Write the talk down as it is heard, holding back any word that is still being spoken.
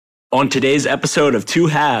On today's episode of Two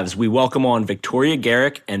Halves, we welcome on Victoria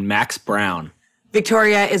Garrick and Max Browne.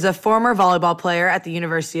 Victoria is a former volleyball player at the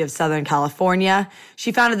University of Southern California.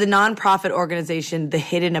 She founded the nonprofit organization The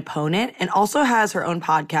Hidden Opponent and also has her own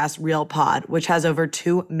podcast, Real Pod, which has over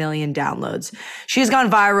 2 million downloads. She has gone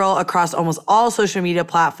viral across almost all social media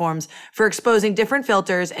platforms for exposing different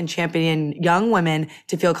filters and championing young women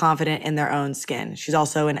to feel confident in their own skin. She's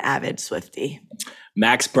also an avid Swiftie.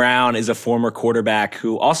 Max Browne is a former quarterback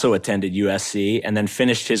who also attended USC and then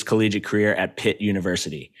finished his collegiate career at Pitt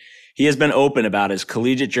University. He has been open about his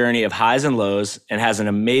collegiate journey of highs and lows and has an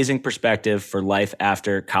amazing perspective for life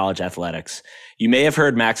after college athletics. You may have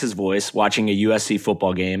heard Max's voice watching a USC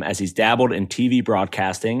football game as he's dabbled in TV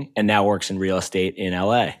broadcasting and now works in real estate in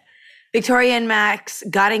LA. Victoria and Max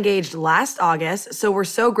got engaged last August, so we're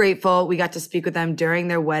so grateful we got to speak with them during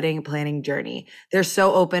their wedding planning journey. They're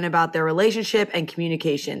so open about their relationship and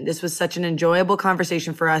communication. This was such an enjoyable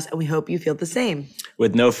conversation for us, and we hope you feel the same.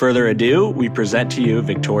 With no further ado, we present to you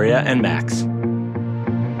Victoria and Max.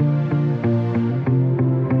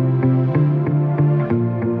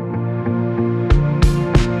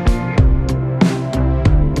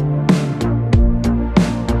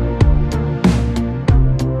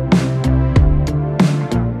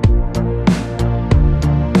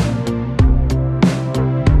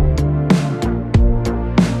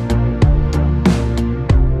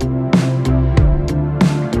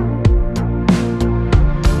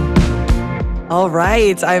 All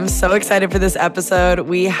right. I'm so excited for this episode.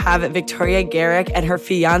 We have Victoria Garrick and her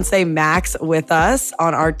fiance Max with us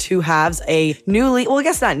on our Two Halves, a I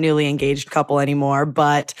guess not newly engaged couple anymore,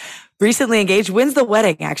 but recently engaged. When's the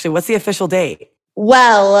wedding, actually? What's the official date?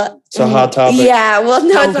 Well, it's a hot topic. Yeah, well,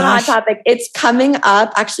 no, it's a hot topic. It's coming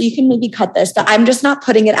up. Actually, you can maybe cut this, but I'm just not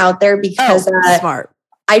putting it out there because smart.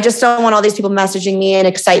 I just don't want all these people messaging me in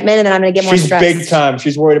excitement, and then I'm going to get more stressed. She's big time.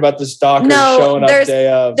 She's worried about the stalkers showing up day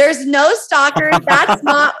of. There's no stalkers. That's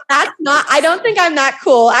not, I don't think I'm that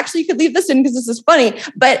cool. Actually, you could leave this in because this is funny,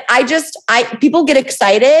 but people get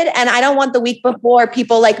excited, and I don't want the week before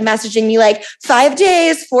people like messaging me like 5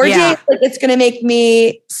 days, 4 days. Like it's going to make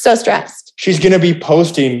me so stressed. She's going to be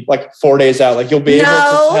posting like 4 days out. Like you'll be able to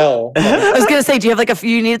tell. I was going to say, do you have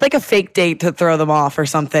you need like a fake date to throw them off or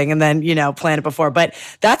something and then, plan it before. But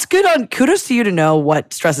that's good kudos to you to know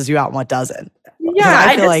what stresses you out and what doesn't. Yeah.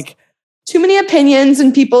 I feel like too many opinions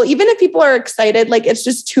and people, even if people are excited, like it's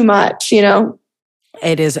just too much,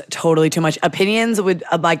 It is totally too much. Opinions would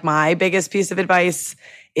like my biggest piece of advice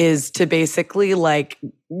is to basically like,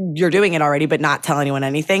 you're doing it already, but not tell anyone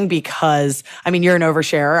anything because, you're an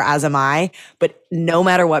oversharer, as am I, but no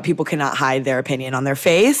matter what, people cannot hide their opinion on their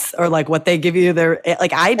face or like what they give you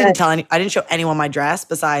I didn't show anyone my dress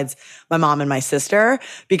besides my mom and my sister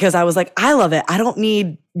because I was like, I love it. I don't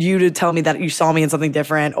need you to tell me that you saw me in something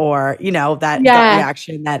different or, that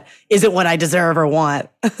reaction that isn't what I deserve or want.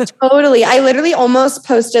 Totally. I literally almost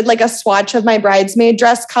posted like a swatch of my bridesmaid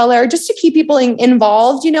dress color just to keep people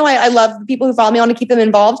involved. I love the people who follow me. I want to keep them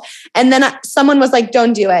involved. And then someone was like,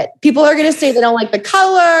 don't do it. People are going to say they don't like the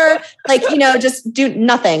color. Just do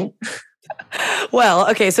nothing. Well,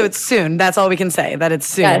 okay. So it's soon. That's all we can say, that it's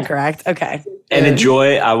soon, correct? Okay. And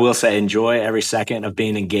enjoy every second of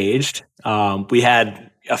being engaged. We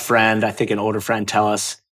had a friend, I think an older friend, tell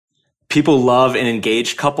us people love an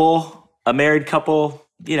engaged couple, a married couple,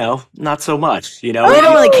 not so much, We don't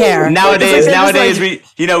really care. Nowadays, we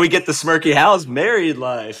get the smirky how's married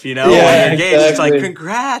life, when you're engaged. Exactly. It's like,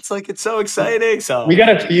 congrats. Like, it's so exciting. So we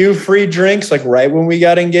got a few free drinks, like right when we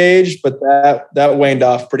got engaged, but that waned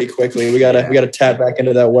off pretty quickly. We gotta tap back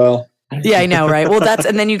into that well. Yeah, I know, right? Well,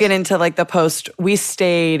 and then you get into like the post. We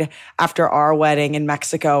stayed after our wedding in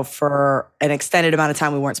Mexico for an extended amount of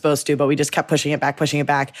time. We weren't supposed to, but we just kept pushing it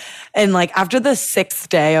back. And like after the 6th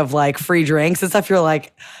day of like free drinks and stuff,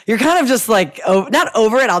 you're kind of just like, not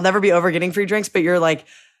over it. I'll never be over getting free drinks, but you're like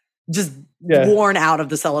just worn out of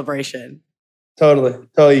the celebration. Totally.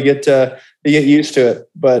 You get used to it,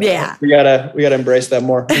 but we gotta embrace that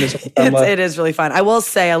more. It is really fun. I will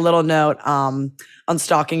say a little note, on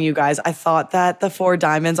stalking you guys. I thought that the 4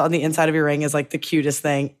 diamonds on the inside of your ring is like the cutest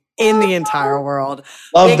thing in the entire world.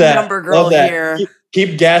 Love Big that. number girl Love that. here.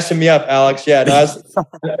 Keep gassing me up, Alex. Yeah, no,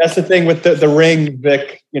 that's the thing with the ring.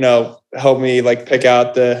 Vic, helped me like pick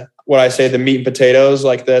out the meat and potatoes,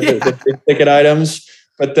 like the big ticket items.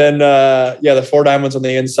 But then, the 4 diamonds on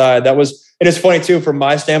the inside. And it's funny too, from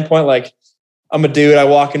my standpoint. Like, I'm a dude. I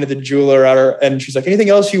walk into the jeweler and she's like, "Anything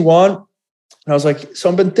else you want?" And I was like, "So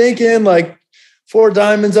I've been thinking like 4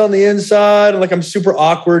 diamonds on the inside." And like, I'm super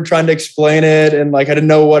awkward trying to explain it. And like, I didn't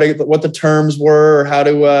know what the terms were or how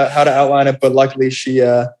to outline it. But luckily she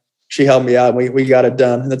she helped me out. And we got it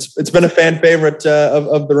done. And it's been a fan favorite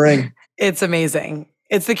of the ring. It's amazing.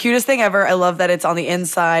 It's the cutest thing ever. I love that it's on the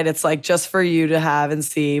inside. It's like just for you to have and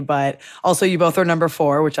see, but also you both are number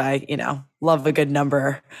 4, which I, love a good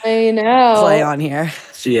number. I know. Play on here.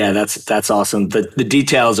 Yeah, that's awesome. The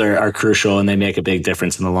details are crucial and they make a big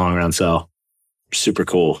difference in the long run. So super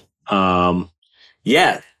cool.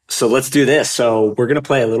 Yeah. So let's do this. So we're going to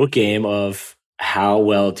play a little game of how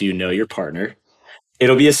well do you know your partner?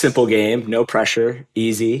 It'll be a simple game, no pressure,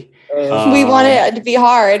 easy. We want it to be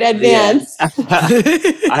hard, advanced.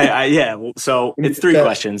 Yeah. So it's 3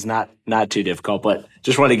 questions, not too difficult, but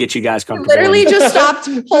just want to get you guys comfortable. Literally just stopped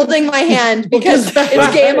holding my hand because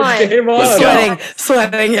it's game on. Game on.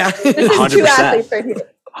 Sweating, yeah. This is 100%. 2 athletes right here.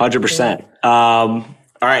 100%. All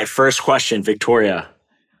right, first question, Victoria.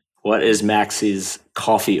 What is Max's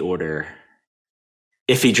coffee order?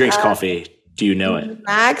 If he drinks coffee, do you know it?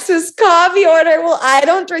 Max's coffee order. Well, I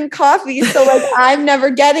don't drink coffee, so like I'm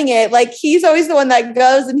never getting it. Like he's always the one that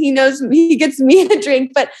goes and he knows he gets me a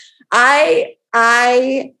drink, but I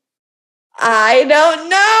don't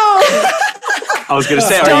know. I was going to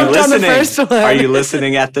say, are you listening? Are you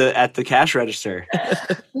listening at the cash register?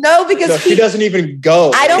 No, because he doesn't even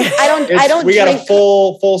go. I don't. We got a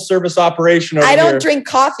full service operation. I don't drink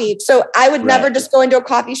coffee, so I would never just go into a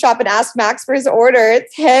coffee shop and ask Max for his order.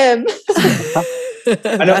 It's him.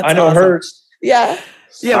 I know hers. Yeah.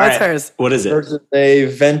 Yeah. What's hers? What is it? Hers is a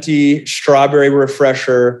venti strawberry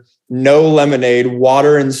refresher. No lemonade,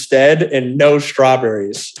 water instead, and no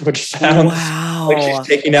strawberries, which sounds like she's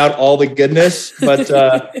taking out all the goodness, but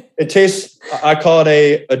it tastes, I call it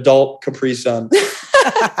a adult Capri Sun.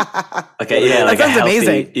 Okay, yeah, that sounds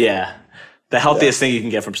amazing. Yeah, the healthiest thing you can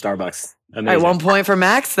get from Starbucks. Amazing. All right, 1 point for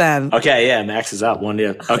Max then. Okay, yeah, Max is up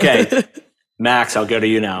 1-2. Okay, Max, I'll go to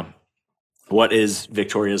you now. What is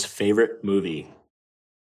Victoria's favorite movie?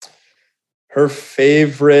 Her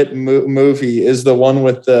favorite movie is the one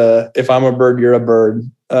with the "If I'm a Bird, You're a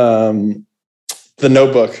Bird." The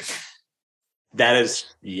Notebook. That is,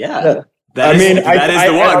 that is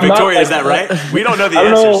the one. Victoria, is that right? We don't know the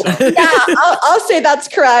answer. So. Yeah, I'll say that's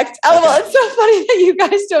correct. Oh, well, it's so funny that you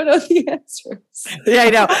guys don't know the answers. Yeah, I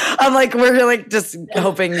know. I'm like, we're like just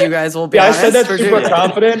hoping you guys will be I honest. said that super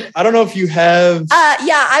confident. I don't know if you have.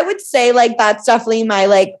 Yeah, I would say like that's definitely my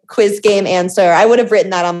like quiz game answer. I would have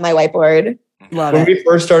written that on my whiteboard. When we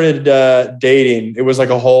first started dating, it was like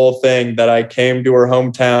a whole thing that I came to her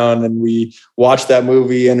hometown and we watched that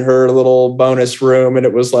movie in her little bonus room. And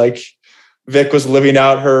it was like Vic was living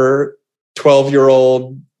out her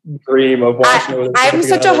 12-year-old dream of watching. I'm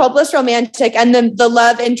such a hopeless romantic. And the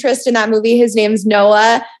love interest in that movie, his name's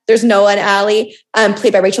Noah. There's Noah and Allie,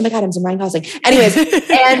 played by Rachel McAdams and Ryan Gosling. Anyways,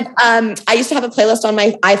 and I used to have a playlist on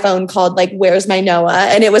my iPhone called like "Where's My Noah,"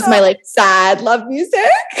 and it was my like sad love music.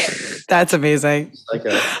 That's amazing.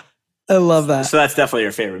 I love that. So that's definitely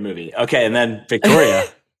your favorite movie. Okay, and then Victoria,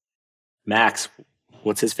 Max,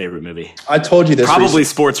 what's his favorite movie? I told you this. Probably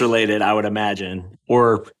sports related, I would imagine.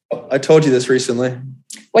 Or I told you this recently.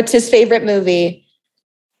 What's his favorite movie?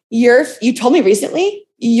 You told me recently.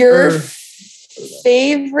 Your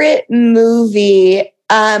favorite movie. Wait,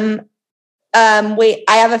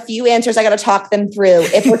 I have a few answers. I got to talk them through.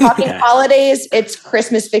 If we're talking holidays, it's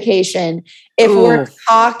Christmas Vacation. If we're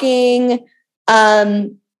talking,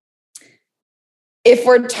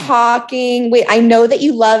 wait, I know that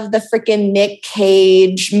you love the freaking Nick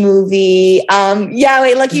Cage movie.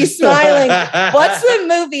 Wait, look, he's smiling. What's the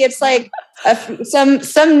movie? It's like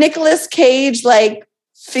some Nicolas Cage, like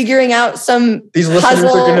figuring out some These listeners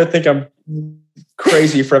are going to think I'm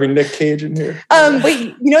crazy for having Nick Cage in here.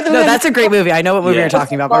 Wait, you know the No, that's a great movie. I know what movie you're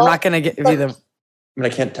talking about, but I'm not going to give you the. I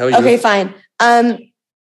can't tell you. Okay, fine. The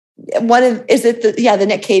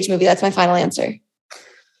Nick Cage movie? That's my final answer.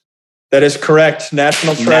 That is correct.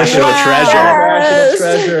 National Treasure. Yes.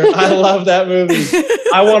 National Treasure. I love that movie.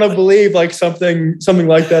 I want to believe like something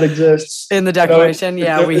like that exists. In the Declaration, we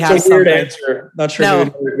have it's a weird answer. Not sure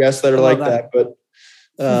who would guess that are like that, but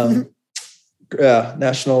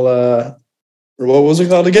National. What was it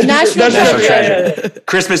called again? National Treasure.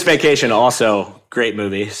 Christmas Vacation, also great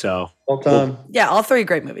movie. So all time. Yeah, all 3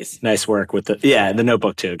 great movies. Nice work with the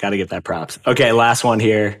Notebook too. Got to get that props. Okay, last one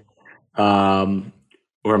here.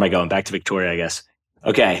 Where am I going? Back to Victoria, I guess.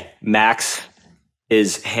 Okay, Max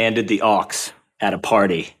is handed the aux at a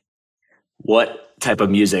party. What type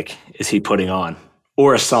of music is he putting on?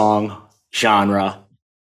 Or a song, genre?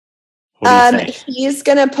 What do you think? He's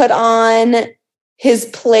gonna put on his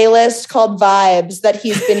playlist called Vibes that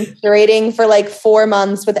he's been curating for like 4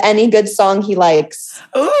 months with any good song he likes.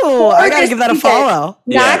 Ooh, I gotta give that a follow.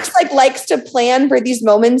 Max likes to plan for these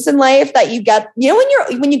moments in life that you get,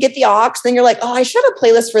 when you get the aux, then you're like, oh, I should have a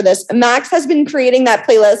playlist for this. Max has been creating that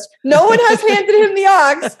playlist. No one has handed him the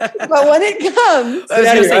aux, but when it comes, I was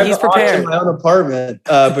gonna say he's prepared. In my own apartment,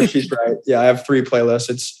 but she's right. Yeah, I have 3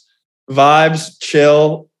 playlists. It's vibes,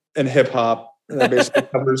 chill, and hip hop. That basically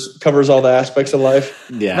covers all the aspects of life.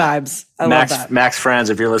 Yeah. Vibes. I love that. Max friends,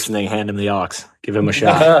 if you're listening, hand him the aux. Give him a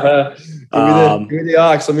shot. Give me the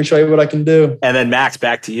aux. Let me show you what I can do. And then Max,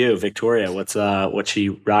 back to you. Victoria, what's she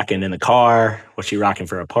rocking in the car? What's she rocking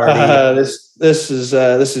for a party? This is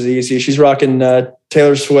easy. She's rocking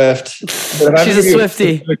Taylor Swift. She's a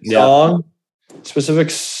Swiftie. Specific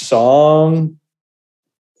song.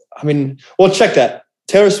 I mean, well, check that.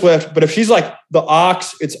 Taylor Swift, but if she's like the aux,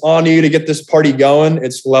 it's on you to get this party going.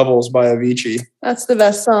 It's Levels by Avicii. That's the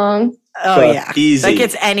best song. Oh yeah, easy. That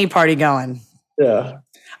gets any party going. Yeah.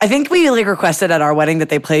 I think we requested at our wedding that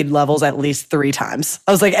they played Levels at least 3 times.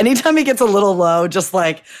 I was like, anytime it gets a little low, just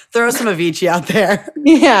like throw some Avicii out there.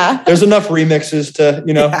 Yeah. There's enough remixes to,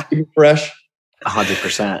 keep it fresh.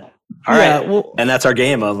 100%. All right. Well, and that's our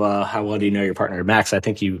game of how well do you know your partner. Max, I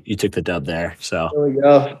think you took the dub there. So there we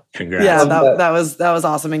go. Congrats. Yeah, that was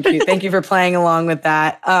awesome and cute. Thank you for playing along with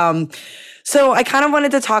that. So I kind of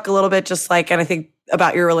wanted to talk a little bit and I think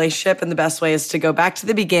about your relationship, and the best way is to go back to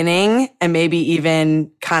the beginning and maybe even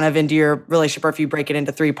kind of into your relationship, or if you break it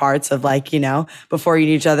into 3 parts of before you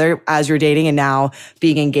knew each other as you're dating and now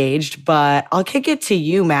being engaged. But I'll kick it to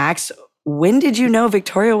you, Max. When did you know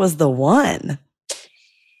Victoria was the one?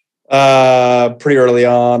 Pretty early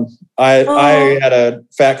on. I had a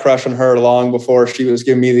fat crush on her long before she was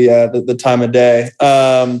giving me the time of day.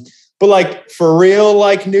 But for real,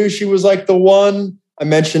 knew she was the one. I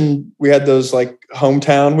mentioned we had those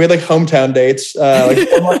hometown dates.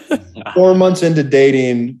 4 months into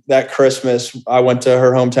dating that Christmas, I went to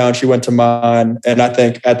her hometown. She went to mine. And I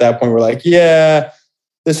think at that point we're like, yeah,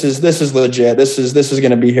 this is legit. This is going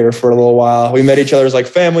to be here for a little while. We met each other as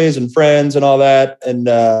families and friends and all that. And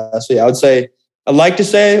so yeah, I'd like to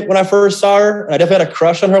say when I first saw her, and I definitely had a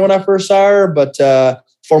crush on her when I first saw her, but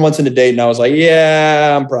 4 months into dating, I was like,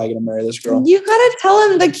 yeah, I'm probably going to marry this girl. You got to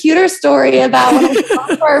tell him the cuter story about when we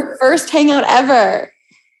saw our first hangout ever.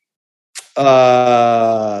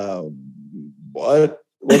 What?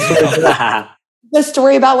 The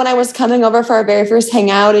story about when I was coming over for our very first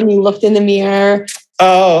hangout and you looked in the mirror.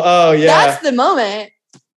 Oh, yeah. That's the moment.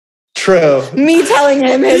 True. Me telling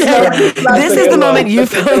him his moment. This is the moment you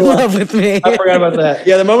fell in love with me. I forgot about that.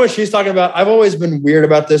 Yeah, the moment she's talking about, I've always been weird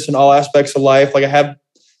about this in all aspects of life. I have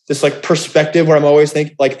this perspective where I'm always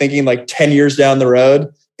thinking 10 years down the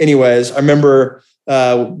road. Anyways, I remember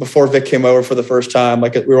before Vic came over for the first time, we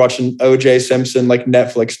were watching O.J. Simpson,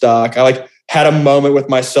 Netflix doc. I had a moment with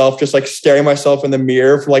myself, just staring myself in the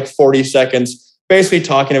mirror for 40 seconds, basically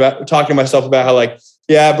talking to myself about how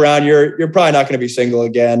yeah, Browne, you're probably not going to be single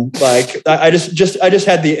again. I just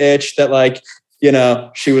had the itch that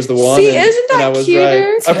she was the one. See, isn't that I was cute?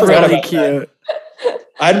 Right. I forgot about cute. That.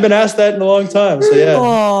 I hadn't been asked that in a long time. So yeah.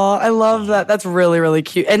 Oh, I love that. That's really, really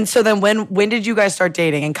cute. And so then when did you guys start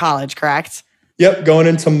dating? In college, correct? Yep. Going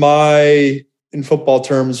into my, in football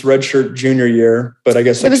terms, redshirt junior year, but I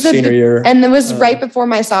guess senior year. And it was right before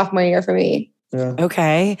my sophomore year for me. Yeah.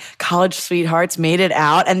 Okay. College sweethearts made it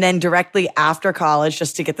out. And then directly after college,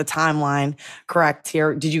 just to get the timeline correct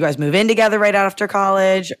here, did you guys move in together right after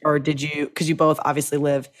college? Or did you, because you both obviously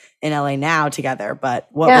live in LA now together, but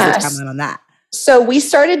what was the timeline on that? So we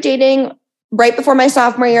started dating right before my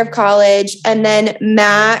sophomore year of college. And then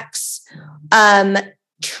Max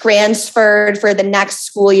transferred for the next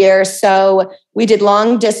school year. So we did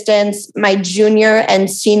long distance my junior and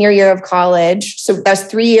senior year of college. So that was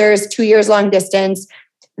 3 years, 2 years long distance.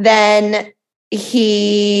 Then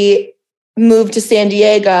he moved to San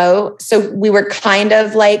Diego. So we were kind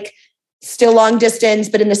of still long distance,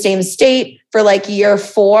 but in the same state for year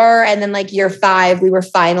 4. And then year 5, we were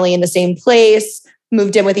finally in the same place,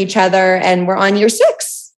 moved in with each other, and we're on year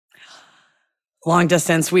 6. Long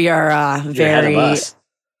distance. We are very...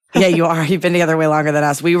 Yeah, you are. You've been together way longer than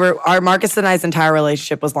us. Marcus and I's entire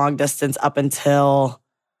relationship was long distance up until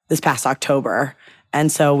this past October.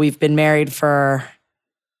 And so we've been married for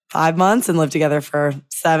 5 months and lived together for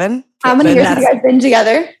 7. How many years have you guys been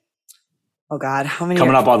together? Oh God, how many?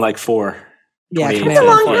 Coming up on 4. Yeah, it's a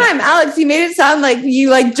long time. Alex, you made it sound like you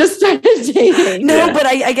just started dating. No, but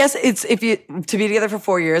I guess it's to be together for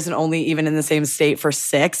 4 years and only even in the same state for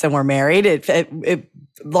 6, and we're married. It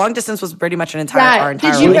long distance was pretty much our entire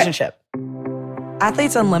relationship.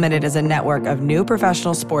 Athletes Unlimited is a network of new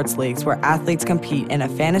professional sports leagues where athletes compete in a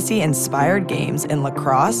fantasy-inspired games in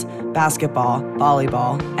lacrosse, basketball,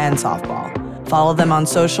 volleyball, and softball. Follow them on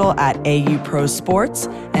social at AU Pro Sports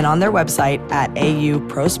and on their website at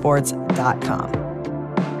auprosports.com.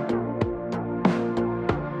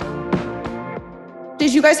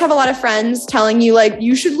 Did you guys have a lot of friends telling you like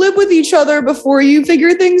you should live with each other before you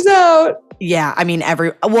figure things out? Yeah, I mean, I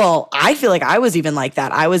feel like I was even like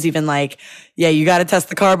that. I was even like, yeah, you got to test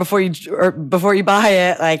the car before you buy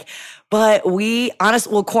it. Like, but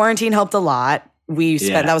quarantine helped a lot.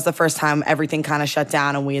 That was the first time everything kind of shut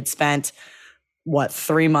down, and we had spent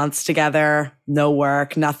 3 months together, no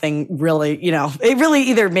work, nothing really, it really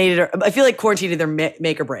either made it, or I feel like quarantine either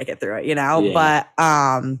make or break it through it, but,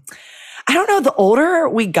 I don't know, the older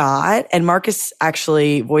we got, and Marcus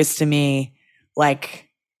actually voiced to me like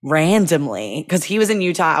randomly, because he was in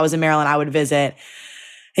Utah, I was in Maryland, I would visit,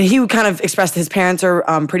 and he would kind of express that his parents are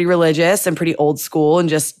pretty religious and pretty old school and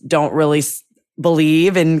just don't really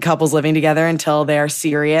believe in couples living together until they're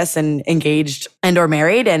serious and engaged and or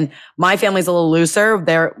married. And my family's a little looser.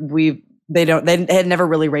 They had never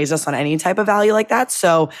really raised us on any type of value like that.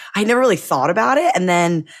 So I never really thought about it. And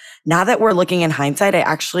then now that we're looking in hindsight, I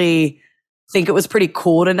actually think it was pretty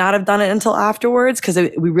cool to not have done it until afterwards, because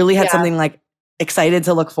we really had something like excited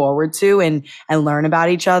to look forward to and learn about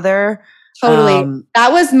each other. Totally.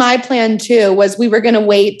 That was my plan too, was we were going to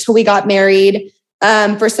wait till we got married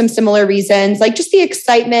for some similar reasons, like just the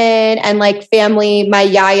excitement and like family. My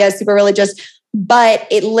yaya is super religious, but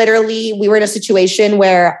it literally, we were in a situation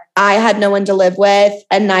where I had no one to live with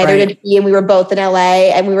and neither did he. And we were both in LA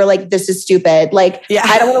and we were like, this is stupid. Like,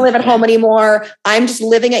 I don't want to live at home anymore. I'm just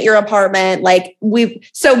living at your apartment.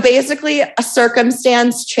 So basically a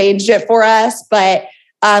circumstance changed it for us, but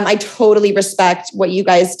I totally respect what you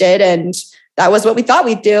guys did. And that was what we thought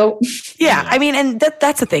we'd do. Yeah. I mean, and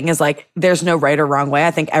that's the thing is like, there's no right or wrong way.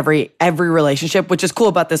 I think every relationship, which is cool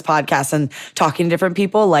about this podcast and talking to different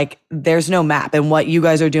people, like there's no map, and what you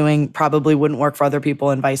guys are doing probably wouldn't work for other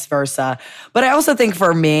people and vice versa. But I also think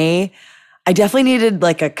for me, I definitely needed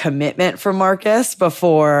like a commitment from Marcus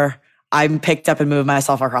before I picked up and moved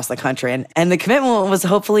myself across the country. And the commitment was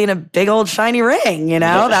hopefully in a big old shiny ring,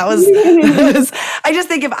 that was, I just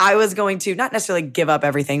think if I was going to not necessarily give up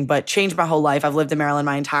everything, but change my whole life. I've lived in Maryland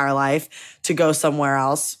my entire life, to go somewhere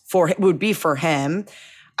else would be for him.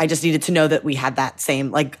 I just needed to know that we had that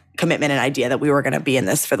same like commitment and idea that we were going to be in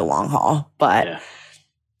this for the long haul, but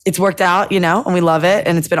it's worked out, and we love it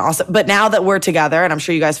and it's been awesome. But now that we're together, and I'm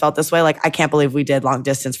sure you guys felt this way, like I can't believe we did long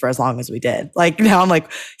distance for as long as we did. Like now I'm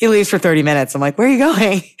like, he leaves for 30 minutes. I'm like, where are you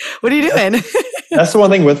going? What are you doing? That's the one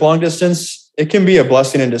thing with long distance. It can be a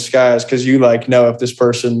blessing in disguise, because you like know if this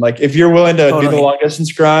person, like if you're willing to do the long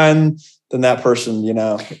distance grind, then that person,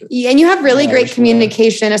 Yeah, and you have really great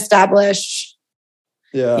communication established.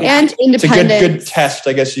 Yeah. And independence. It's a good test,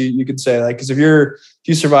 I guess you could say, like, because if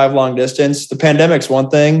you survive long distance, the pandemic's one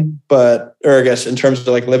thing, or I guess in terms of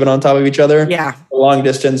like living on top of each other, long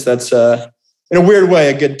distance, that's in a weird way,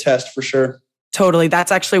 a good test for sure. Totally.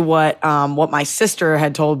 That's actually what my sister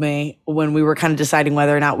had told me when we were kind of deciding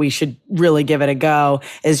whether or not we should really give it a go,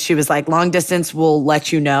 is she was like, long distance will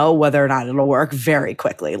let you know whether or not it'll work very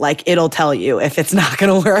quickly. Like it'll tell you if it's not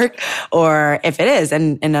going to work or if it is.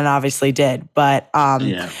 And it obviously did. But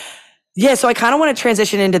so I kind of want to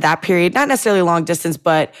transition into that period, not necessarily long distance,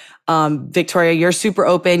 but Victoria, you're super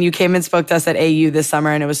open. You came and spoke to us at AU this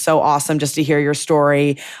summer, and it was so awesome just to hear your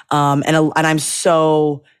story. And I'm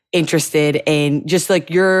so interested in just like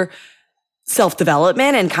your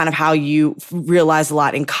self-development and kind of how you realized a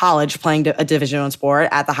lot in college playing a Division I sport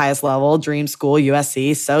at the highest level, dream school,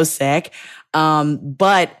 USC, so sick.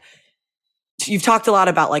 But you've talked a lot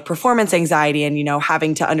about like performance anxiety and,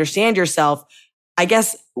 having to understand yourself. I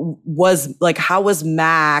guess how was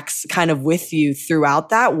Max kind of with you throughout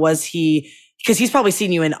that? Was he, because he's probably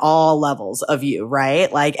seen you in all levels of you,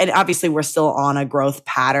 right? Like, and obviously we're still on a growth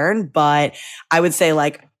pattern, but I would say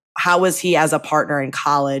like, how was he as a partner in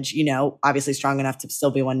college? Obviously strong enough to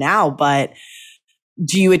still be one now, but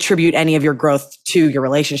do you attribute any of your growth to your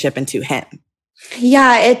relationship and to him?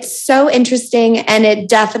 Yeah, it's so interesting. And it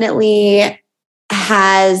definitely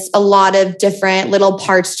has a lot of different little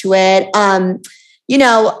parts to it.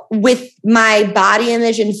 With my body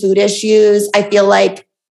image and food issues, I feel like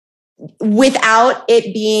without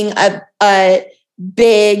it being a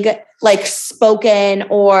big like spoken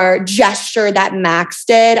or gesture that Max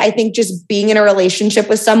did, I think just being in a relationship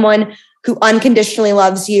with someone who unconditionally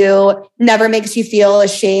loves you, never makes you feel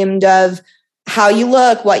ashamed of how you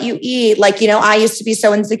look, what you eat. Like, you know, I used to be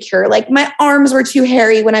so insecure. Like my arms were too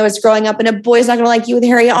hairy when I was growing up, and a boy's not going to like you with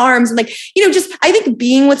hairy arms. And like, you know, just, I think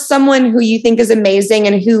being with someone who you think is amazing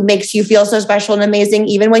and who makes you feel so special and amazing,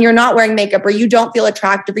 even when you're not wearing makeup or you don't feel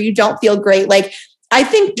attractive or you don't feel great. Like, I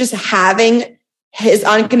think just having his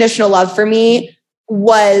unconditional love for me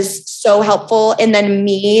was so helpful. And then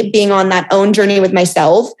me being on that own journey with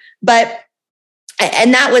myself.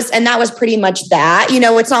 And that was pretty much that. You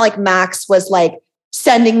know, it's not like Max was like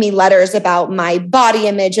sending me letters about my body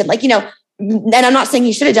image and like, you know, and I'm not saying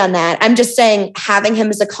he should have done that. I'm just saying having him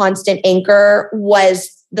as a constant anchor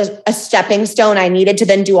was a stepping stone I needed to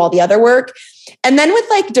then do all the other work. And then with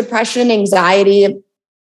like depression and anxiety,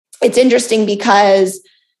 it's interesting because,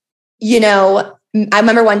 you know, I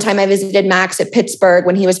remember one time I visited Max at Pittsburgh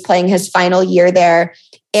when he was playing his final year there.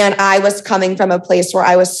 And I was coming from a place where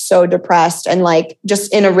I was so depressed and like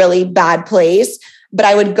just in a really bad place. But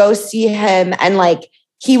I would go see him and like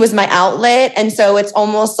he was my outlet. And so it's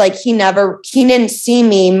almost like he didn't see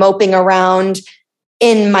me moping around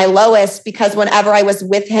in my lowest, because whenever I was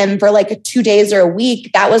with him for like 2 days or a week,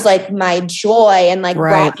 that was like my joy and like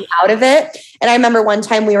brought me out of it. And I remember one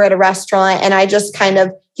time we were at a restaurant and I just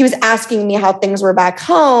he was asking me how things were back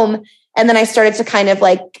home. And then I started to kind of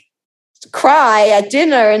like cry at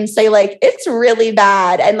dinner and say like, it's really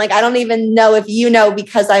bad. And like, I don't even know if you know,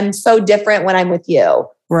 because I'm so different when I'm with you.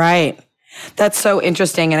 Right. That's so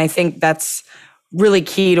interesting. And I think that's really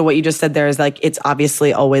key to what you just said there is like, it's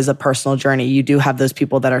obviously always a personal journey. You do have those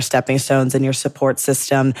people that are stepping stones in your support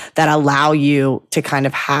system that allow you to kind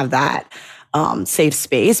of have that safe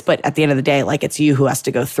space. But at the end of the day, like it's you who has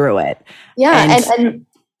to go through it. Yeah. And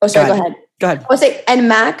oh, sorry, go ahead. Go ahead. I was say, and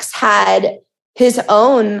Max had his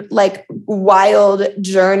own like wild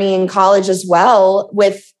journey in college as well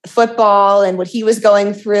with football and what he was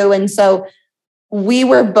going through. And so we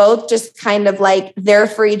were both just kind of like there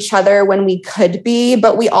for each other when we could be,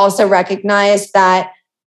 but we also recognized that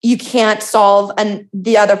you can't solve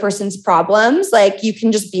the other person's problems. Like you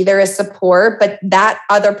can just be there as support, but that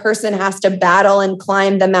other person has to battle and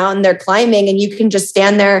climb the mountain they're climbing. And you can just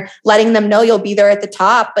stand there letting them know you'll be there at the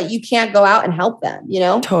top, but you can't go out and help them, you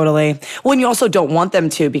know? Totally. Well, and you also don't want them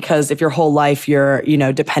to, because if your whole life you're, you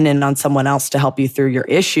know, dependent on someone else to help you through your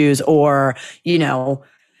issues or, you know,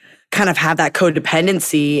 kind of have that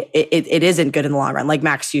codependency, it isn't good in the long run. Like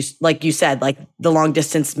Max, like you said, like the long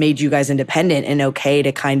distance made you guys independent and okay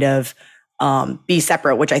to kind of be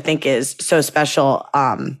separate, which I think is so special.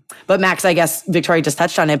 But Max, I guess Victoria just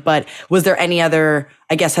touched on it, but was there any other,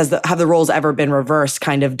 I guess, have the roles ever been reversed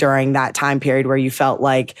kind of during that time period where you felt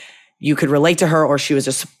like you could relate to her or she was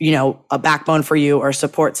just, you know, a backbone for you or a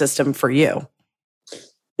support system for you?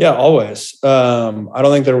 Yeah, always. I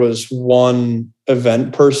don't think there was one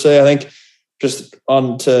event per se. I think just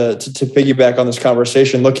on to piggyback on this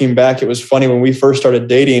conversation, looking back, it was funny when we first started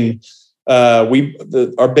dating.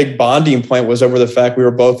 Our big bonding point was over the fact we were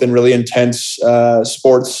both in really intense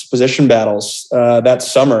sports position battles that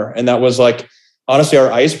summer, and that was like honestly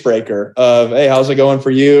our icebreaker of, hey, how's it going for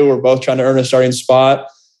you? We're both trying to earn a starting spot.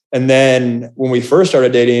 And then when we first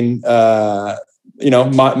started dating, you know,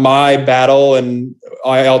 my battle and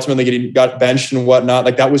I ultimately got benched and whatnot,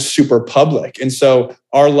 like that was super public. And so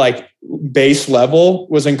our like base level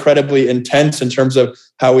was incredibly intense in terms of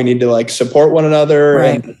how we need to like support one another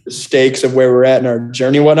and the stakes of where we're at in our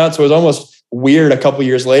journey and whatnot. So it was almost weird a couple of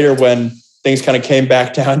years later when things kind of came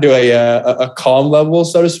back down to a calm level,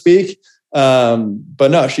 so to speak.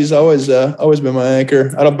 But no, she's always been my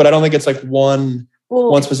anchor. I don't think it's like one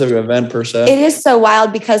specific event per se. It is so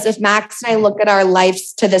wild because if Max and I look at our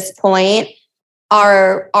lives to this point,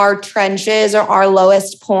 our trenches or our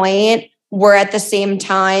lowest point were at the same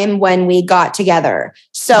time when we got together.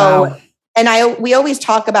 So, wow. And we always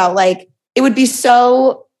talk about like, it would be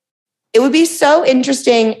so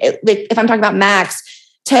interesting if I'm talking about Max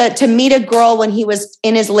to meet a girl when he was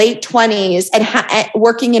in his late 20s and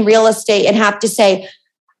working in real estate and have to say,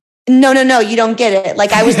 no, you don't get it.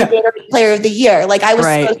 Like I was the Gatorade player of the year. Like I was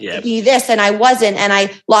supposed to be this and I wasn't, and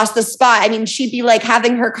I lost the spot. I mean, she'd be like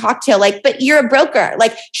having her cocktail, like, but you're a broker.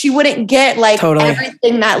 Like she wouldn't get like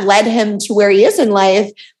everything that led him to where he is in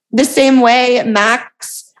life. The same way,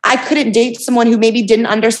 Max, I couldn't date someone who maybe didn't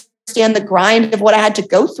understand the grind of what I had to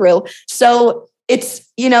go through. So it's,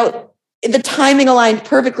 you know, the timing aligned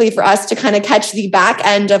perfectly for us to kind of catch the back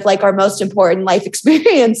end of like our most important life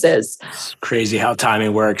experiences. It's crazy how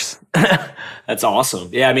timing works. That's awesome.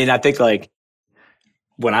 Yeah. I mean, I think like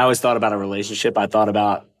when I always thought about a relationship, I thought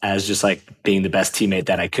about as just like being the best teammate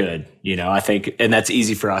that I could, you know, I think, and that's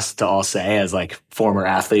easy for us to all say as like former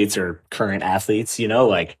athletes or current athletes, you know,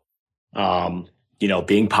 like,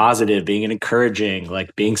 being positive, being encouraging,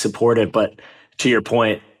 like being supportive. But to your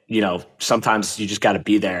point, sometimes you just got to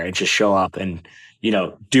be there and just show up and,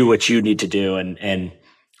 do what you need to do and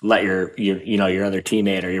let your other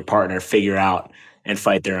teammate or your partner figure out and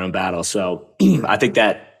fight their own battle. So I think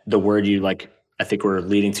that the word I think we're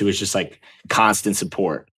leading to is just like constant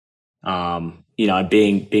support. And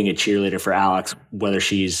being a cheerleader for Alex, whether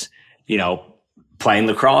she's, playing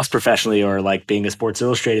lacrosse professionally or like being a Sports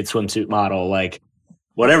Illustrated swimsuit model, like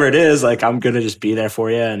whatever it is, like I'm going to just be there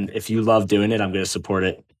for you. And if you love doing it, I'm going to support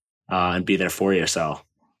it and be there for you. So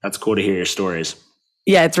that's cool to hear your stories.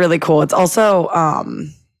 Yeah, it's really cool. It's also,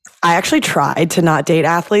 I actually tried to not date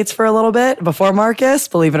athletes for a little bit before Marcus,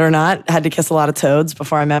 believe it or not. Had to kiss a lot of toads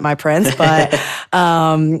before I met my prince. But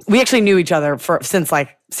we actually knew each other since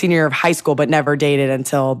like senior year of high school, but never dated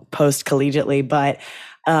until post-collegiately. But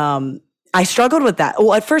I struggled with that.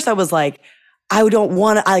 Well, at first I was like, I don't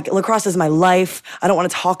want to, lacrosse is my life. I don't want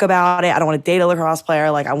to talk about it. I don't want to date a lacrosse player.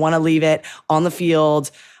 Like I want to leave it on the field,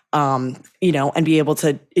 and be able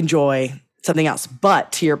to enjoy something else.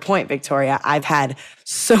 But to your point, Victoria, I've had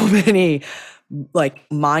so many like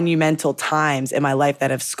monumental times in my life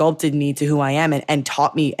that have sculpted me to who I am and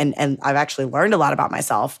taught me. And I've actually learned a lot about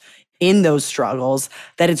myself in those struggles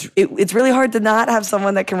that it's really hard to not have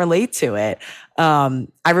someone that can relate to it. I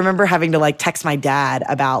remember having to like text my dad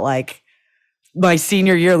about like my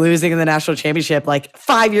senior year losing in the national championship, like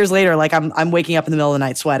 5 years later, like I'm waking up in the middle of the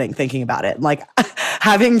night sweating, thinking about it. Like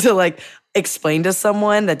having to like explain to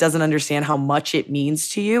someone that doesn't understand how much it means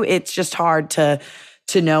to you. It's just hard to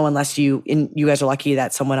know unless you guys are lucky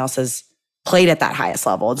that someone else has played at that highest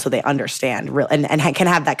level. And so they understand and can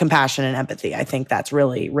have that compassion and empathy. I think that's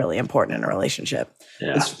really, really important in a relationship.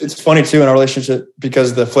 Yeah. It's funny too in a relationship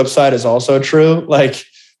because the flip side is also true. Like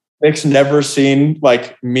Nick's never seen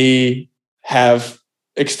like me have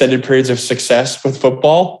extended periods of success with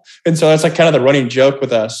football. And so that's like kind of the running joke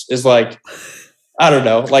with us is like, I don't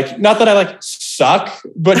know, like not that I like suck,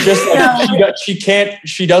 but just like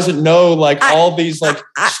she doesn't know like all these like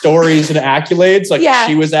stories and accolades. Like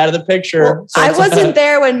she was out of the picture. Well, so I wasn't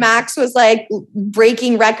there when Max was like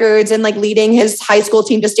breaking records and like leading his high school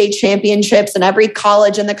team to state championships and every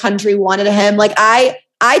college in the country wanted him. Like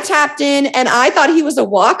I tapped in and I thought he was a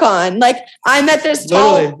walk-on. Like I met this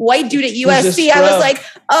tall white dude at USC. I was like,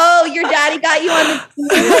 oh, your daddy got you on the team.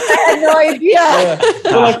 I had no idea. Yeah.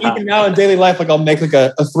 Well, like even now in daily life, like I'll make like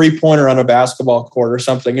a 3-pointer on a basketball court or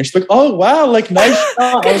something. And she's like, oh, wow, like nice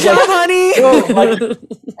shot. Good job, honey. Like,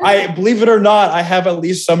 I believe it or not, I have at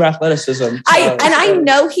least some athleticism. I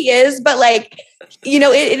know he is, but like,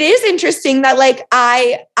 it is interesting that like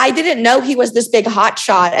I didn't know he was this big hot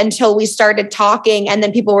shot until we started talking. And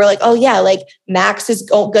then people were like, oh yeah, like Max is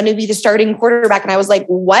going to be the starting quarterback. And I was like,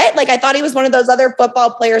 what? Like I thought he was one of those other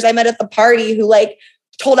football players I met at the party who like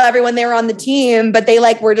told everyone they were on the team, but they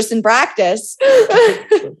like were just in practice.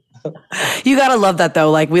 You gotta love that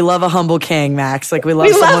though. Like we love a humble king, Max. Like we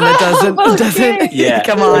love someone that doesn't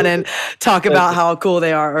come on and talk about how cool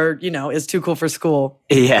they are or, is too cool for school.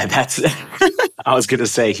 Yeah, I was going to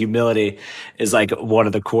say humility is like one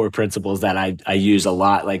of the core principles that I use a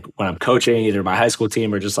lot. Like when I'm coaching either my high school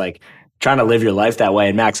team or just like trying to live your life that way.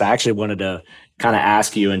 And Max, I actually wanted to kind of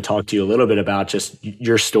ask you and talk to you a little bit about just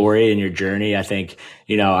your story and your journey. I think,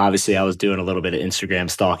 obviously I was doing a little bit of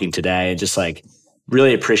Instagram stalking today and just like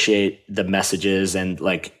really appreciate the messages and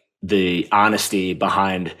like the honesty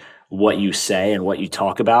behind what you say and what you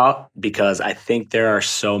talk about, because I think there are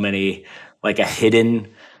so many, like a hidden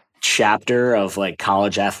chapter of like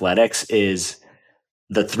college athletics is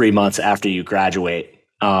the 3 months after you graduate.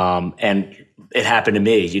 And it happened to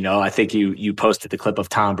me, I think you posted the clip of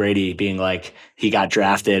Tom Brady being like, he got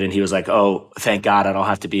drafted and he was like, oh, thank God I don't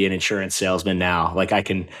have to be an insurance salesman now. Like I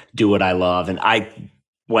can do what I love. And I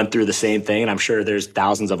went through the same thing. And I'm sure there's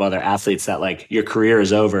thousands of other athletes that like your career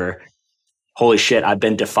is over. Holy shit, I've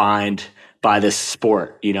been defined by this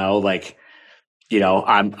sport, like,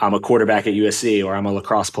 I'm a quarterback at USC or I'm a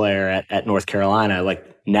lacrosse player at North Carolina. Like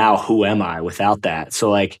now who am I without that? So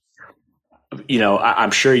like,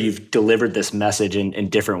 I'm sure you've delivered this message in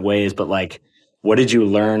different ways, but like, what did you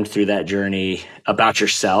learn through that journey about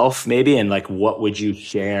yourself maybe? And like, what would you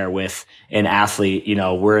share with an athlete?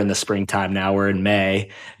 We're in the springtime now, we're in May,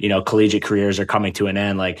 collegiate careers are coming to an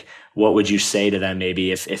end. Like, what would you say to them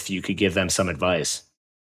maybe if you could give them some advice?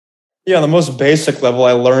 Yeah, on the most basic level,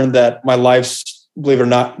 I learned that my life's, believe it or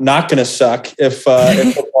not going to suck if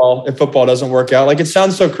football doesn't work out. Like it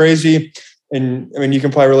sounds so crazy. And I mean, you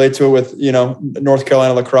can probably relate to it with, North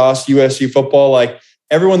Carolina lacrosse, USC football, like,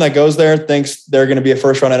 everyone that goes there thinks they're going to be a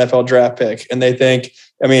first-round NFL draft pick. And they think,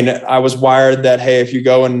 I was wired that, hey, if you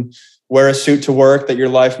go and, wear a suit to work, that your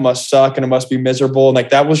life must suck and it must be miserable. And like,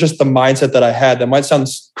 that was just the mindset that I had. That might sound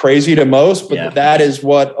crazy to most, but that is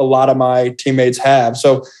what a lot of my teammates have.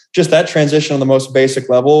 So just that transition on the most basic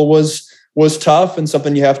level was tough and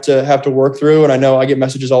something you have to work through. And I know I get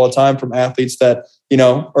messages all the time from athletes that,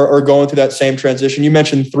 are going through that same transition. You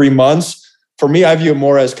mentioned 3 months. For me, I view it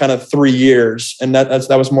more as kind of 3 years. And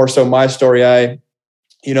that was more so my story. I,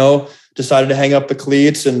 decided to hang up the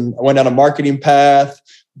cleats and I went down a marketing path,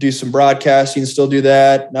 do some broadcasting, still do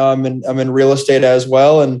that. Now I'm in real estate as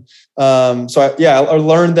well. And so I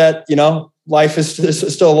learned that, life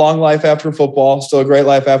is still a long life after football, still a great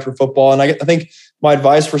life after football. And I think my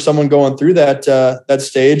advice for someone going through that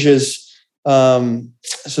stage is,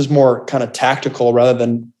 this is more kind of tactical rather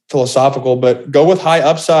than philosophical, but go with high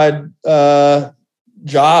upside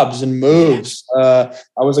jobs and moves. I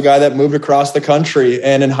was a guy that moved across the country,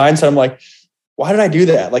 and in hindsight, I'm like, why did I do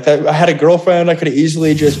that? Like I had a girlfriend, I could have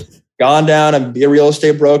easily just gone down and be a real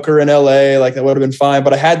estate broker in LA. Like that would have been fine.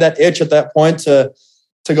 But I had that itch at that point to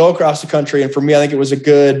go across the country. And for me, I think it was a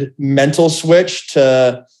good mental switch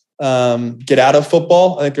to get out of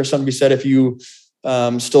football. I think there's something to be said if you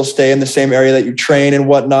still stay in the same area that you train and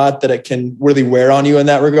whatnot, that it can really wear on you in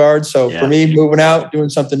that regard. So for me, moving out, doing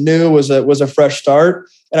something new was a fresh start.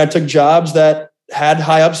 And I took jobs that had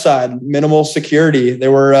high upside, minimal security. They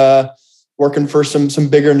were working for some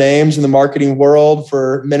bigger names in the marketing world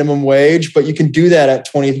for minimum wage, but you can do that at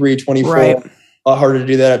 23, 24. Right. A lot harder to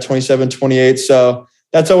do that at 27, 28. So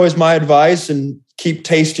that's always my advice, and keep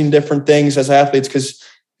tasting different things as athletes, because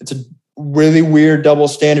it's a really weird double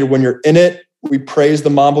standard. When you're in it, we praise the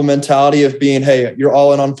Mamba mentality of being, hey, you're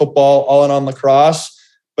all in on football, all in on lacrosse.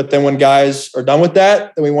 But then when guys are done with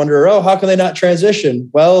that, then we wonder, how can they not transition?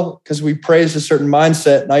 Well, because we praised a certain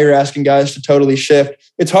mindset. Now you're asking guys to totally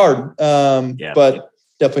shift. It's hard, but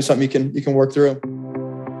definitely something you can work through.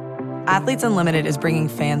 Athletes Unlimited is bringing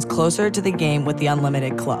fans closer to the game with the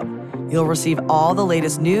Unlimited Club. You'll receive all the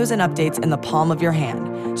latest news and updates in the palm of your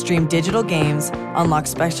hand, stream digital games, unlock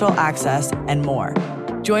special access, and more.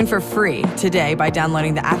 Join for free today by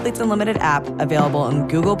downloading the Athletes Unlimited app, available in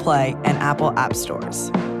Google Play and Apple App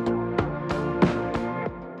Stores.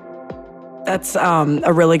 That's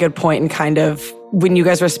a really good point. And kind of when you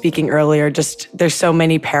guys were speaking earlier, just there's so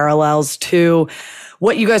many parallels to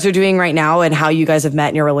what you guys are doing right now and how you guys have met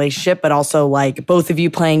in your relationship, but also like both of you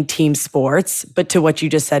playing team sports. But to what you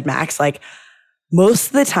just said, Max, like most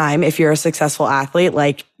of the time, if you're a successful athlete,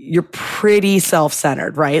 like you're pretty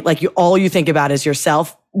self-centered, right? Like all you think about is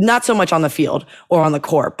yourself, not so much on the field or on the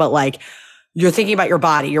court, but like you're thinking about your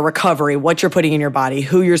body, your recovery, what you're putting in your body,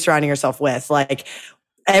 who you're surrounding yourself with, like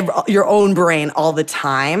your own brain all the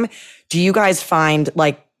time. Do you guys find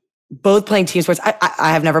like both playing team sports?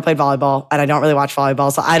 I have never played volleyball and I don't really watch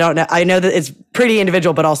volleyball. So I don't know. I know that it's pretty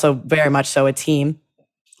individual, but also very much so a team.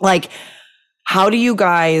 Like, how do you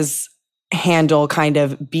guys handle kind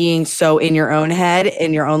of being so in your own head,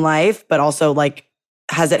 in your own life, but also like,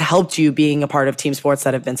 has it helped you being a part of team sports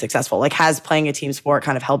that have been successful? Like, has playing a team sport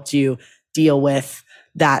kind of helped you deal with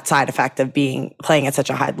that side effect of playing at such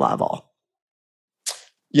a high level?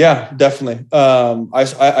 Yeah, definitely.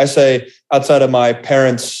 I say outside of my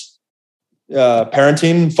parents'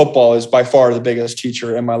 parenting, football is by far the biggest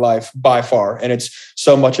teacher in my life, by far. And it's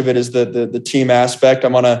so much of it is the team aspect.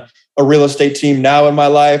 I'm on a real estate team now in my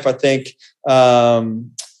life. I think,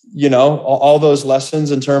 all those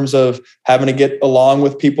lessons in terms of having to get along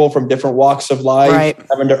with people from different walks of life, right,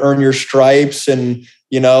 having to earn your stripes and,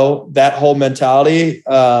 that whole mentality,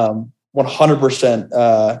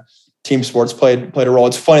 100%, team sports played a role.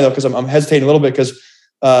 It's funny though, because I'm hesitating a little bit because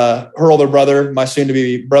her older brother, my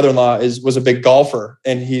soon-to-be brother-in-law, was a big golfer,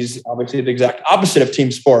 and he's obviously the exact opposite of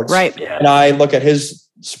team sports. Right. Yeah. And I look at his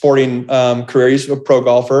sporting career, he's a pro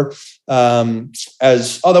golfer,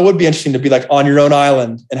 as that would be interesting to be like on your own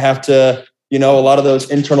island and have to, a lot of those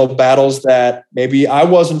internal battles that maybe I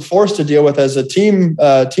wasn't forced to deal with as a team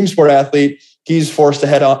sport athlete. He's forced to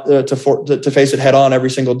head on to face it head on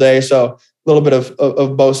every single day. So a little bit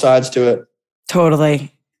of both sides to it.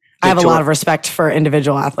 Totally. I have a lot of respect for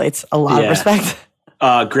individual athletes. A lot of respect.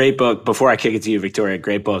 Great book. Before I kick it to you, Victoria,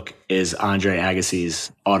 great book is Andre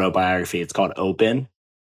Agassi's autobiography. It's called Open.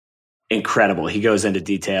 Incredible. He goes into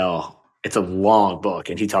detail. It's a long book,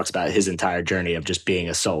 and he talks about his entire journey of just being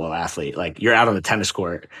a solo athlete. Like, you're out on the tennis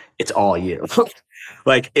court, it's all you.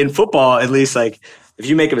 Like in football, at least, like if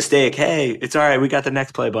you make a mistake, hey, it's all right, we got the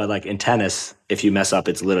next play. But like in tennis, if you mess up,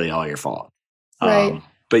 it's literally all your fault. Right.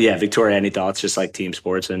 But yeah, Victoria, any thoughts just like team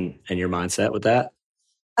sports and your mindset with that?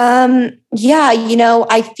 Yeah,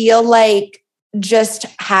 I feel like just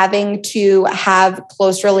having to have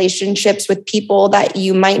close relationships with people that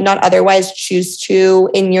you might not otherwise choose to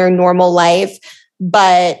in your normal life,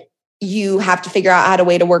 but you have to figure out how to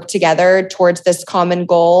way to work together towards this common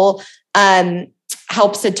goal.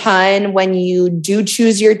 Helps a ton when you do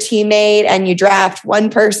choose your teammate and you draft one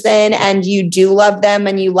person and you do love them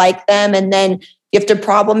and you like them, and then you have to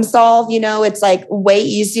problem solve. It's like way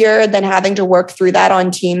easier than having to work through that on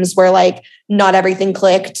teams where like not everything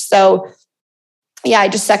clicked. So yeah, I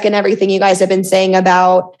just second everything you guys have been saying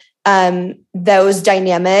about those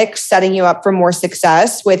dynamics setting you up for more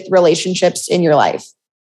success with relationships in your life.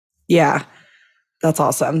 Yeah, that's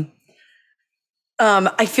awesome.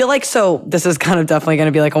 I feel like, so this is kind of definitely going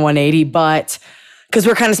to be like a 180, but because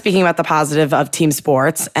we're kind of speaking about the positive of team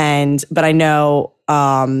sports, but I know,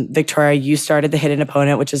 Victoria, you started the Hidden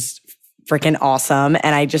Opponent, which is freaking awesome.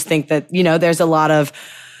 And I just think that, there's a lot of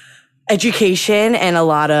education and a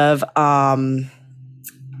lot of,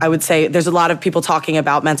 I would say there's a lot of people talking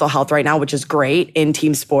about mental health right now, which is great in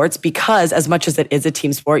team sports, because as much as it is a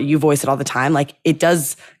team sport, you voice it all the time. Like, it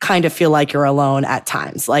does kind of feel like you're alone at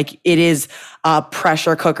times. Like, it is a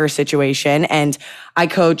pressure cooker situation. And I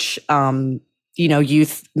coach,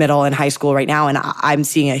 youth, middle, and high school right now. And I'm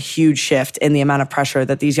seeing a huge shift in the amount of pressure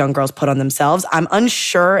that these young girls put on themselves. I'm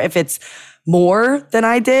unsure if it's more than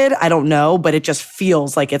I did. I don't know, but it just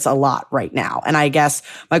feels like it's a lot right now. And I guess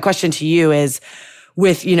my question to you is,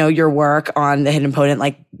 with, your work on the Hidden Opponent,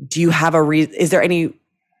 like, do you have is there any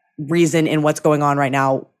reason in what's going on right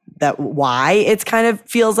now that why it's kind of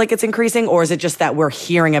feels like it's increasing? Or is it just that we're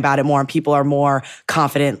hearing about it more and people are more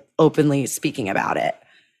confident, openly speaking about it?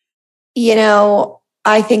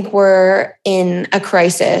 I think we're in a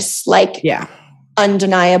crisis,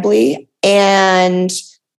 undeniably. And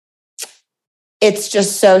it's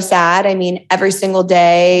just so sad. I mean, every single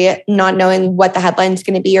day, not knowing what the headline's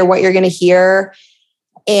going to be or what you're going to hear.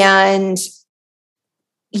 And,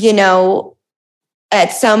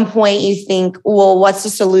 at some point you think, well, what's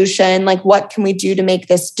the solution? Like, what can we do to make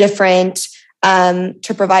this different,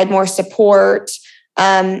 to provide more support?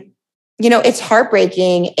 It's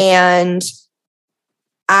heartbreaking. And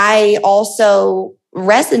I also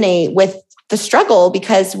resonate with the struggle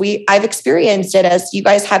because I've experienced it, as you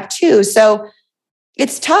guys have too. So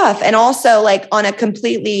it's tough. And also, like, on a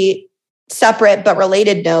completely separate but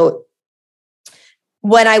related note,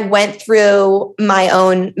 when I went through my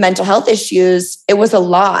own mental health issues, it was a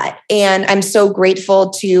lot. And I'm so grateful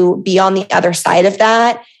to be on the other side of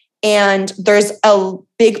that. And there's a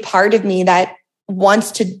big part of me that wants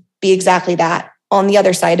to be exactly that, on the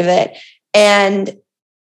other side of it. And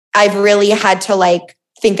I've really had to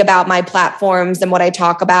think about my platforms and what I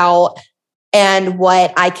talk about and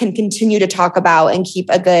what I can continue to talk about and keep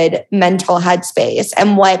a good mental headspace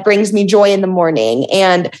and what brings me joy in the morning.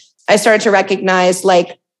 And I started to recognize,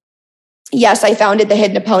 yes, I founded the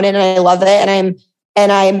Hidden Opponent and I love it.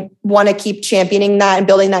 And I want to keep championing that and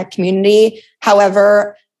building that community.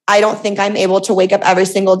 However, I don't think I'm able to wake up every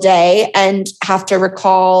single day and have to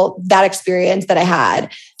recall that experience that I had.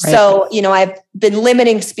 Right. So, I've been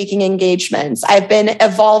limiting speaking engagements. I've been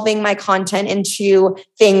evolving my content into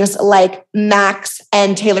things like Max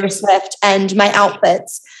and Taylor Swift and my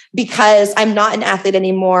outfits, because I'm not an athlete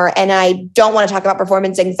anymore and I don't want to talk about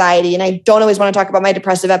performance anxiety and I don't always want to talk about my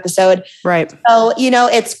depressive episode. Right. So,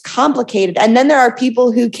 it's complicated. And then there are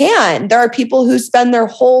people who can. There are people who spend their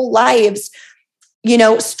whole lives,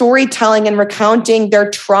 storytelling and recounting their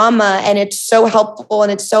trauma, and it's so helpful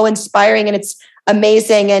and it's so inspiring and it's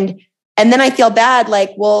amazing. And then I feel bad,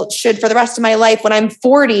 should for the rest of my life, when I'm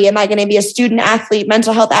 40, am I going to be a student athlete,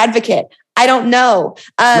 mental health advocate? I don't know.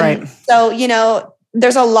 Right. So,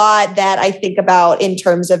 there's a lot that I think about in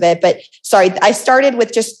terms of it. But sorry, I started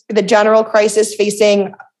with just the general crisis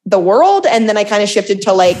facing the world. And then I kind of shifted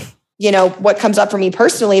to what comes up for me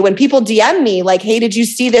personally. When people DM me hey, did you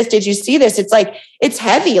see this? Did you see this? It's it's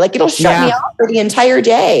heavy. It'll shut me off for the entire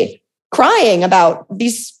day, crying about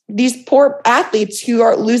these poor athletes who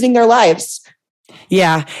are losing their lives.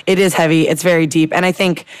 Yeah, it is heavy. It's very deep. And I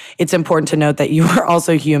think it's important to note that you are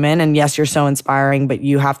also human. And yes, you're so inspiring, but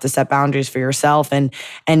you have to set boundaries for yourself. And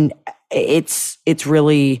it's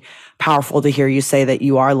really powerful to hear you say that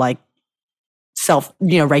you are self,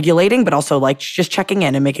 regulating, but also just checking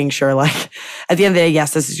in and making sure at the end of the day,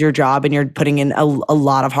 yes, this is your job and you're putting in a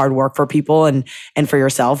lot of hard work for people and for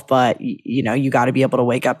yourself, but you got to be able to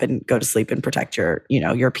wake up and go to sleep and protect your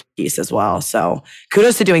peace as well. So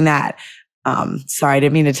kudos to doing that. Sorry, I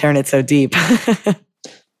didn't mean to turn it so deep.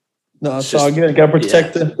 No, it's all good. Got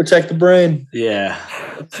to protect the brain. Yeah.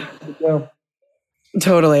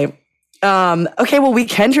 Totally. Okay, well, we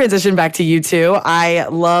can transition back to you two. I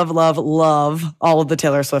love all of the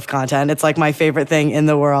Taylor Swift content. It's like my favorite thing in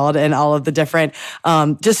the world, and all of the different,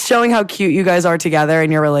 just showing how cute you guys are together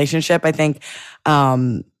in your relationship. I think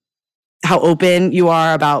how open you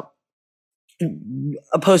are about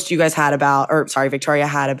a post you guys had about, or sorry, Victoria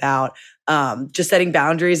had about just setting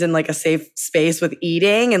boundaries in like a safe space with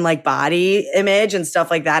eating and like body image and stuff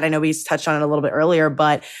like that. I know we touched on it a little bit earlier,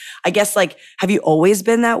 but I guess like, have you always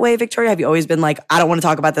been that way, Victoria? Have you always been like, I don't want to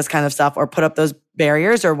talk about this kind of stuff or put up those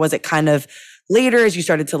barriers? Or was it kind of later as you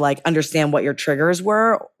started to like understand what your triggers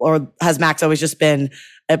were? Or has Max always just been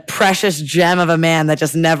a precious gem of a man that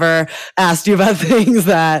just never asked you about things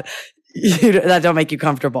that that don't make you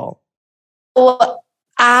comfortable? Well,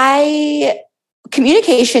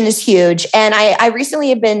 communication is huge. And I recently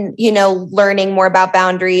have been, learning more about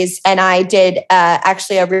boundaries. And I did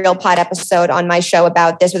actually a Real Pod episode on my show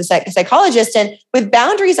about this with a psychologist. And with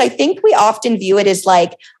boundaries, I think we often view it as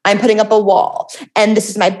like, I'm putting up a wall and this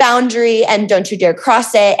is my boundary and don't you dare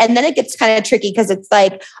cross it. And then it gets kind of tricky because it's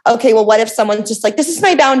like, okay, well, what if someone's just like, this is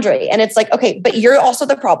my boundary? And it's like, okay, but you're also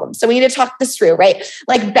the problem. So we need to talk this through, right?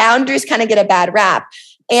 Like boundaries kind of get a bad rap.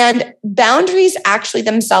 And boundaries actually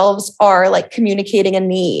themselves are like communicating a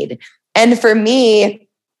need. And for me,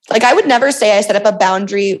 like I would never say I set up a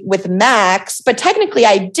boundary with Max, but technically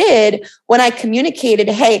I did when I communicated,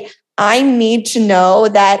 hey, I need to know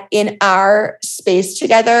that in our space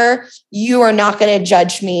together, you are not going to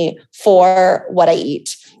judge me for what I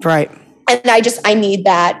eat. Right. And I need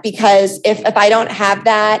that because if I don't have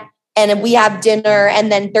that, and we have dinner, and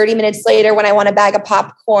then 30 minutes later, when I want a bag of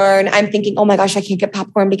popcorn, I'm thinking, oh my gosh, I can't get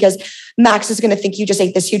popcorn because Max is going to think you just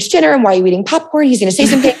ate this huge dinner. And why are you eating popcorn? He's going to say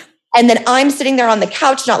something. And then I'm sitting there on the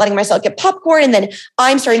couch, not letting myself get popcorn. And then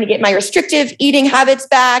I'm starting to get my restrictive eating habits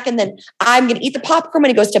back. And then I'm going to eat the popcorn when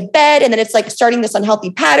he goes to bed. And then it's like starting this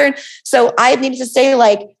unhealthy pattern. So I needed to say,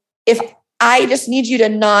 like, if I just need you to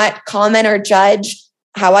not comment or judge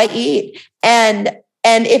how I eat. And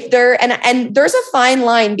if and there's a fine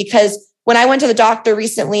line, because when I went to the doctor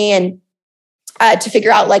recently and to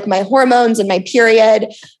figure out like my hormones and my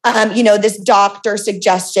period, this doctor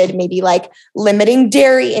suggested maybe like limiting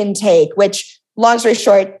dairy intake, which long story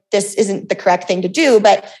short, this isn't the correct thing to do.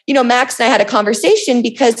 But, Max and I had a conversation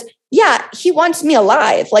because he wants me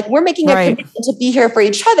alive. Like we're making a commitment to be here for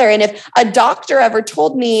each other. And if a doctor ever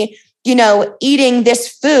told me, eating this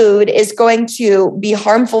food is going to be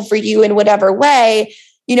harmful for you in whatever way,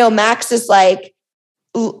 Max is like,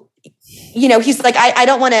 he's like, I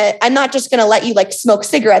don't want to, I'm not just going to let you like smoke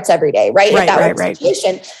cigarettes every day. Right. Right.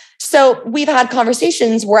 Situation. So we've had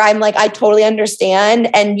conversations where I'm like, I totally understand.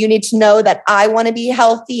 And you need to know that I want to be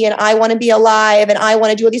healthy and I want to be alive and I want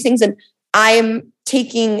to do all these things. And I'm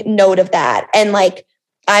taking note of that. And like,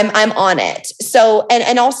 I'm on it. So,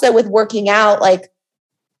 and also with working out, like,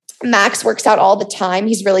 Max works out all the time.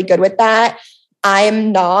 He's really good with that. I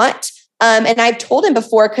am not. And I've told him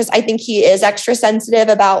before, because I think he is extra sensitive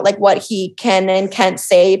about like what he can and can't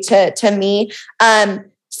say to me.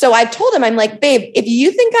 So I've told him, I'm like, babe, if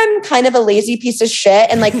you think I'm kind of a lazy piece of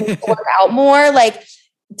shit and like work out more, like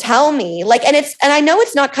tell me. Like, and I know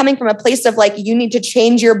it's not coming from a place of like, you need to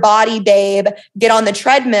change your body, babe, get on the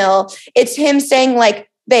treadmill. It's him saying like,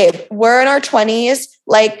 babe, we're in our 20s.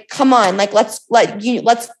 Like, come on, like, let's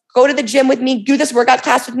go to the gym with me, do this workout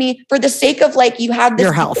class with me for the sake of like, you have this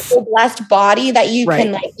your health, blessed body that you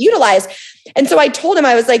can like utilize. And so I told him,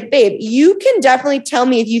 I was like, babe, you can definitely tell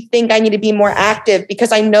me if you think I need to be more active,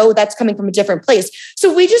 because I know that's coming from a different place.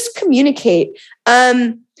 So we just communicate.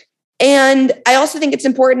 And I also think it's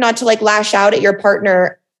important not to like lash out at your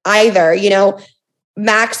partner either.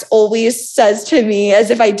 Max always says to me, as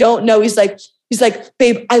if I don't know, he's like,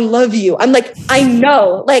 babe, I love you. I'm like, I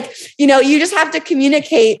know, like, you just have to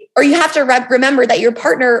communicate, or you have to remember that your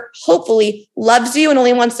partner hopefully loves you and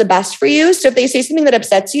only wants the best for you. So if they say something that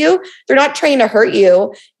upsets you, they're not trying to hurt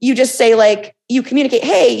you. You just say like, you communicate,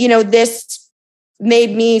 hey, this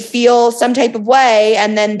made me feel some type of way.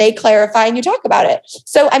 And then they clarify and you talk about it.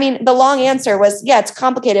 So, I mean, the long answer was, yeah, it's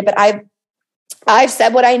complicated, but I've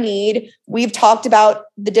said what I need. We've talked about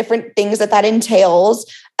the different things that entails.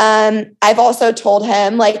 I've also told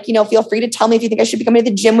him like, feel free to tell me if you think I should be coming to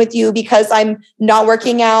the gym with you because I'm not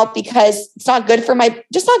working out, because it's not good for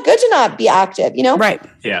just not good to not be active, Right.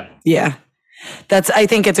 Yeah. Yeah. I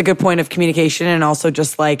think it's a good point of communication. And also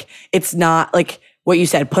just like, it's not like what you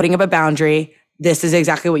said, putting up a boundary. This is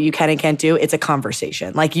exactly what you can and can't do. It's a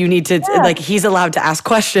conversation. Like you need to, like, he's allowed to ask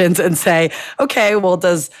questions and say, okay, well,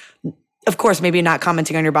 does of course, maybe not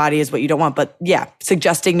commenting on your body is what you don't want, but yeah,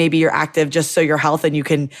 suggesting maybe you're active just so your health and you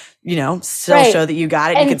can, still show that you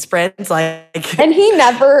got it. And you can sprint. And he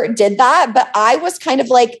never did that, but I was kind of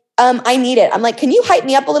like, I need it. I'm like, can you hype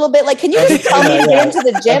me up a little bit? Like, can you just tell me to get into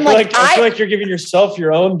the gym? I feel like you're giving yourself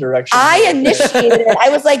your own direction. I initiated it. I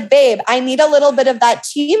was like, babe, I need a little bit of that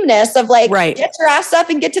teamness of like, get your ass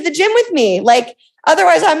up and get to the gym with me. Like,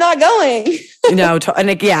 otherwise I'm not going. And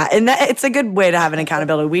it's a good way to have an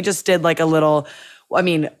accountability. We just did like a little,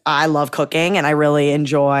 I love cooking and I really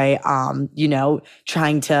enjoy,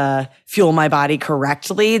 trying to fuel my body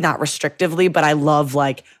correctly, not restrictively, but I love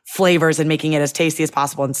like flavors and making it as tasty as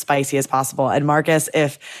possible and spicy as possible. And Marcus, he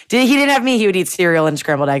didn't have me, he would eat cereal and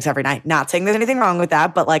scrambled eggs every night. Not saying there's anything wrong with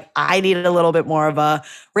that, but like I needed a little bit more of a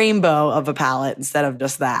rainbow of a palette instead of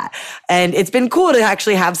just that. And it's been cool to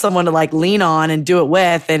actually have someone to like lean on and do it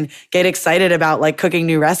with and get excited about like cooking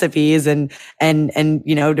new recipes and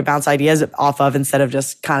to bounce ideas off of instead of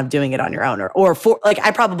just kind of doing it on your own or for like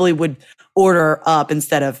I probably would order up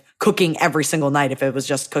instead of cooking every single night if it was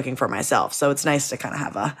just cooking for myself. So it's nice to kind of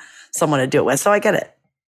have someone to do it with. So I get it.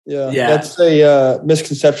 Yeah. That's a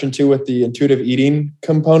misconception too with the intuitive eating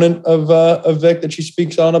component of Vic that she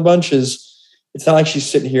speaks on a bunch is it's not like she's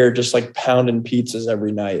sitting here just like pounding pizzas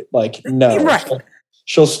every night. Like, no. Right.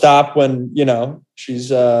 She'll stop when, she's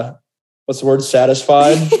what's the word?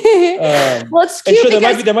 Satisfied. Well, it's cute. Sure,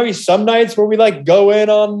 there might be some nights where we like go in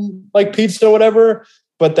on like pizza or whatever,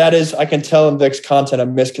 but that is, I can tell in Vic's content, a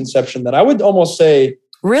misconception that I would almost say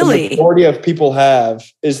really the majority of people have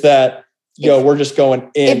is that, we're just going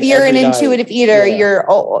in. If you're an intuitive eater, you're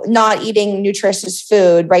not eating nutritious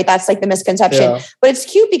food, right? That's like the misconception. Yeah. But it's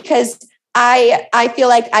cute because I feel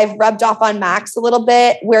like I've rubbed off on Max a little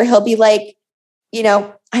bit where he'll be like,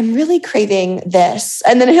 I'm really craving this.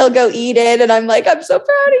 And then he'll go eat it. And I'm like, I'm so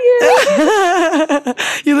proud of you.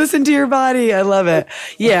 You listen to your body. I love it.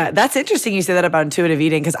 Yeah, that's interesting you say that about intuitive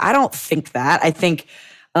eating because I don't think that. I think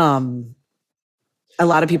a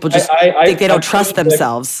lot of people just think they don't trust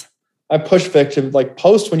themselves. I push Vic to like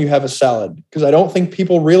post when you have a salad because I don't think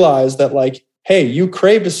people realize that like, hey, you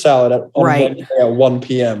craved a salad on Wednesday at 1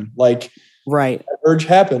 p.m. Like, that urge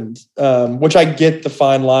happened, which I get the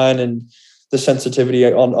fine line and the sensitivity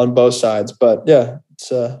on both sides. But yeah,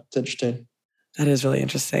 it's interesting. That is really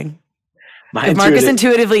interesting. If Marcus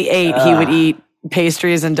intuitively ate, he would eat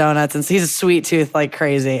pastries and donuts. And he's a sweet tooth like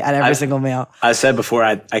crazy at every single meal. I said before,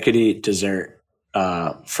 I could eat dessert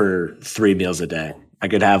for 3 meals a day. I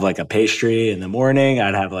could have like a pastry in the morning.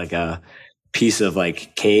 I'd have like a piece of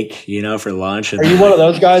like cake, for lunch. And Are you one of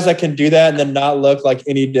those guys that can do that and then not look like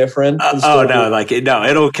any different?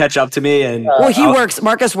 It'll catch up to me. And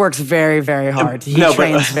Marcus works very, very hard. He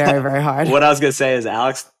trains very, very hard. What I was going to say is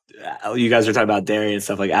Alex, you guys are talking about dairy and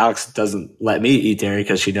stuff. Like Alex doesn't let me eat dairy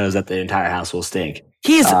because she knows that the entire house will stink.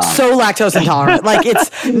 He's so lactose intolerant. Like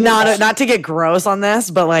it's not to get gross on this,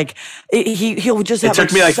 but like he'll just have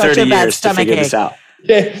took me like 30 years to figure this out.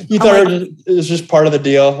 Yeah, you thought it was just part of the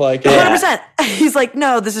deal, like 100%. He's like,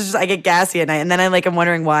 no, this is just I get gassy at night, and then I'm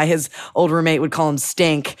wondering why his old roommate would call him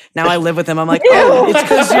Stink. Now I live with him. I'm like, oh, it's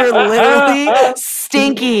because you're literally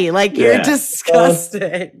stinky. Like you're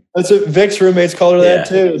disgusting. That's what Vic's roommates call her that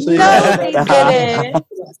too. So no, they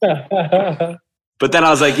didn't. But then I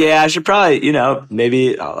was like, I should probably,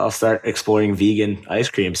 maybe I'll start exploring vegan ice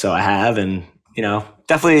cream. So I have, and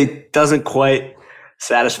definitely doesn't quite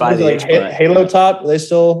satisfy the like Halo Top. Are they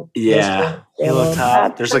still? Yeah, Halo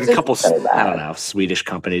Top. There's like a couple, I don't know, Swedish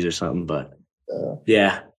companies or something, but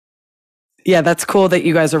yeah. Yeah, that's cool that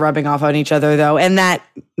you guys are rubbing off on each other though. And that,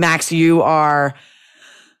 Max, you are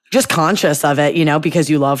just conscious of it, because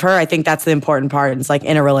you love her. I think that's the important part. It's like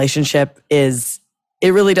in a relationship it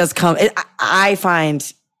really does come, I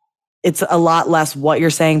find it's a lot less what you're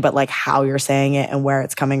saying, but like how you're saying it and where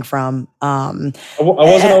it's coming from. I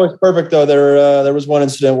wasn't always perfect though. There was one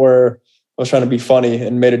incident where I was trying to be funny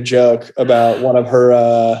and made a joke about one of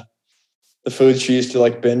her the foods she used to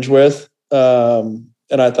like binge with, and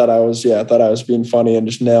I thought I was being funny and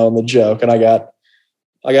just nailing the joke, and I got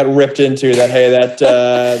ripped into that. Hey, that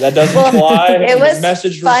doesn't fly. It was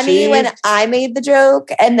message funny received. When I made the joke,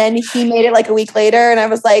 and then he made it like a week later, and I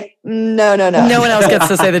was like, no. No one else gets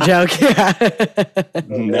to say the joke.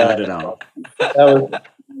 Not at all.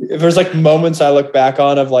 If there's like moments I look back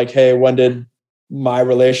on of like, hey, when did my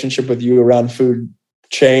relationship with you around food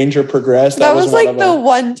change or progress? That was like the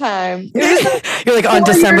one time. You're like on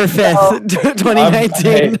December 5th, 2019.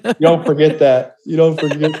 Hey, you don't forget that.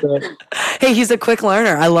 Hey, he's a quick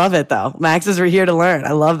learner. I love it though. Max is here to learn.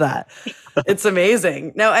 I love that. It's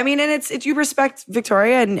amazing. No, I mean, and it's you respect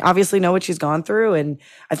Victoria and obviously know what she's gone through. And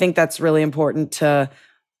I think that's really important to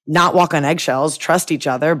not walk on eggshells, trust each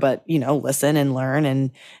other, but, listen and learn.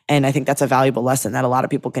 And I think that's a valuable lesson that a lot of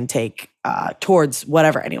people can take towards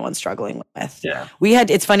whatever anyone's struggling with. Yeah.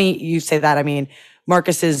 It's funny you say that. I mean,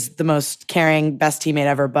 Marcus is the most caring, best teammate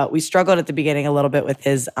ever, but we struggled at the beginning a little bit with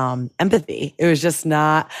his empathy. It was just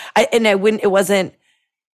it wasn't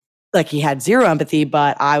like he had zero empathy,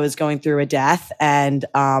 but I was going through a death, and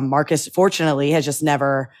Marcus fortunately has just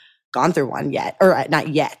never gone through one yet, or not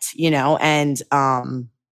yet, and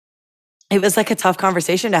it was like a tough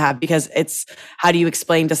conversation to have, because it's, how do you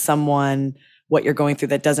explain to someone what you're going through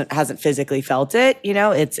that hasn't physically felt it?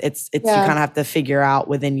 It's you kind of have to figure out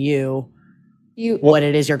within you what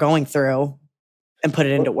it is you're going through and put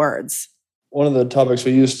it into words. One of the topics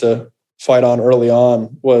we used to fight on early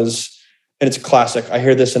on was, and it's classic, I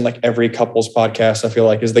hear this in like every couples podcast, I feel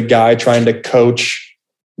like, is the guy trying to coach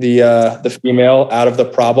the female out of the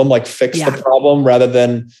problem, like fix the problem rather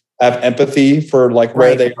than have empathy for like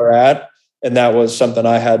where they are at. And that was something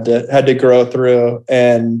I had to grow through.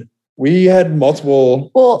 And we had multiple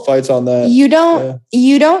fights on that. You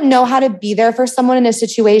don't know how to be there for someone in a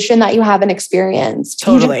situation that you haven't experienced.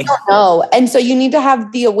 Totally. You just don't know. And so you need to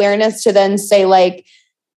have the awareness to then say, like,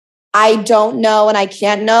 I don't know and I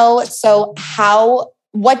can't know. So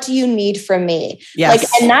what do you need from me?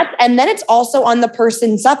 Yes. And then it's also on the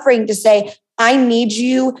person suffering to say, I need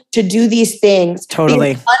you to do these things.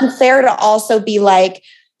 Totally. It's unfair to also be like,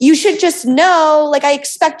 you should just know, like, I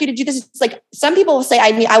expect you to do this. It's like, some people will say,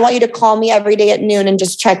 I want you to call me every day at noon and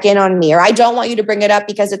just check in on me. Or I don't want you to bring it up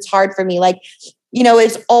because it's hard for me. Like,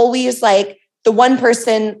 it's always like the one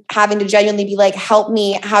person having to genuinely be like, help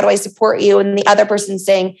me. How do I support you? And the other person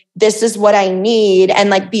saying, this is what I need. And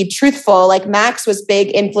like, be truthful. Like Max was big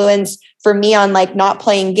influence for me on like not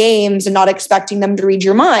playing games and not expecting them to read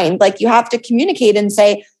your mind. Like, you have to communicate and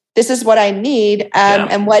say, this is what I need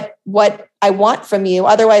and what I want from you.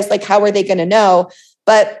 Otherwise, like, how are they going to know?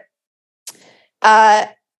 But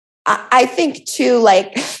I think too,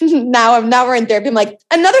 like now we're in therapy. I'm like,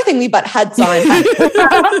 another thing we butt heads on.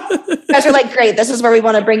 You guys are like, great, this is where we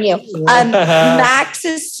want to bring you. Max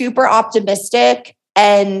is super optimistic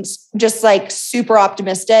and just like super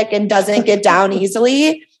optimistic and doesn't get down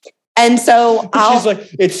easily. And so she's like,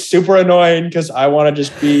 it's super annoying because I want to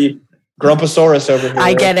just be Grumposaurus over here.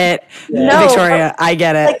 I get it. Yeah. No, Victoria, I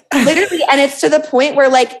get it. Like, literally. And it's to the point where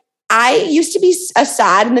like, I used to be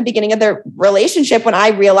sad in the beginning of the relationship when I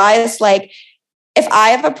realized like, if I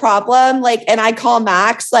have a problem, like, and I call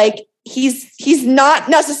Max, like, he's not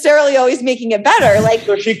necessarily always making it better. Like,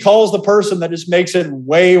 so she calls the person that just makes it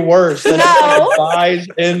way worse. And like buys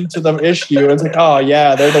into the issue. It's like, oh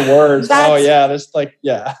yeah, they're the worst.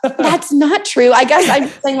 That's not true. I guess I'm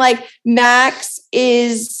saying like Max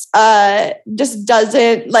is just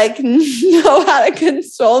doesn't like know how to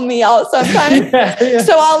console me out sometimes.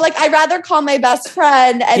 So I'd rather call my best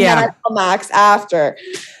friend and then I call Max after.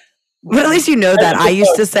 But at least you know that. I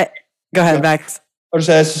used to say, go ahead, Max. I would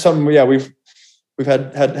say that's something, we've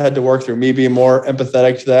had to work through, me being more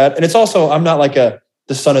empathetic to that. And it's also, I'm not like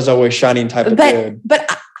the sun is always shining type of dude. But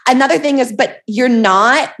another thing is, but you're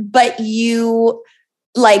not, but you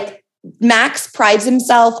like, Max prides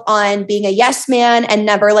himself on being a yes man and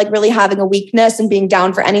never like really having a weakness and being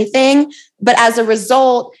down for anything. But as a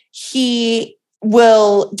result, he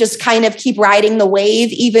will just kind of keep riding the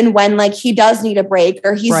wave, even when like he does need a break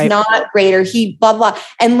or he's not great or he blah, blah.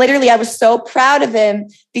 And literally I was so proud of him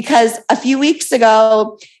because a few weeks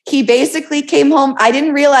ago, he basically came home. I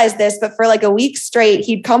didn't realize this, but for like a week straight,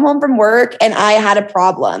 he'd come home from work and I had a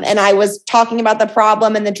problem and I was talking about the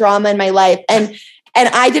problem and the drama in my life. And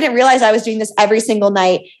I didn't realize I was doing this every single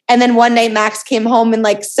night. And then one night Max came home and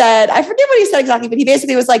like said, I forget what he said exactly, but he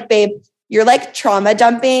basically was like, babe, you're like trauma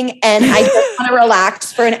dumping and I just want to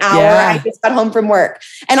relax for an hour. I just got home from work.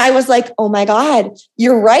 And I was like, oh my God,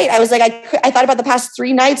 you're right. I was like, I thought about the past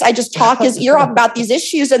 3 nights. I just talk his ear off about these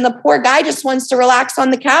issues and the poor guy just wants to relax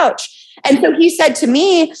on the couch. And so he said to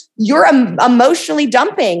me, you're emotionally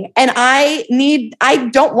dumping and I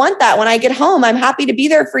don't want that when I get home. I'm happy to be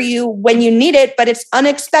there for you when you need it, but it's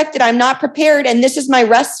unexpected. I'm not prepared. And this is my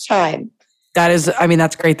rest time.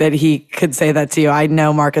 That's great that he could say that to you. I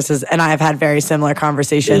know Marcus is, and I have had very similar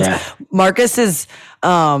conversations. Yeah. Marcus is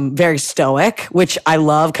very stoic, which I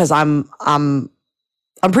love because I'm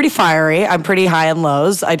pretty fiery. I'm pretty high and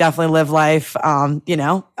lows. I definitely live life.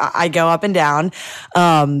 I go up and down.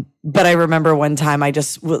 But I remember one time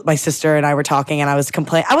my sister and I were talking and I wasn't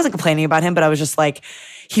complaining about him, but I was just like,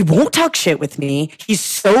 he won't talk shit with me. He's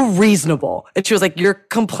so reasonable. And she was like, you're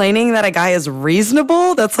complaining that a guy is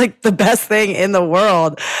reasonable? That's like the best thing in the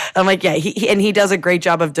world. I'm like, yeah, he does a great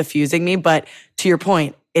job of diffusing me. But to your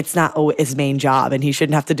point, it's not his main job, and he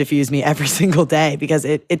shouldn't have to diffuse me every single day because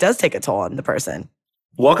it does take a toll on the person.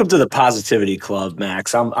 Welcome to the positivity club,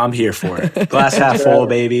 Max. I'm here for it. Glass half full,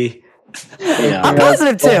 baby. I'm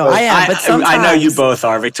positive too. I am, but sometimes I know you both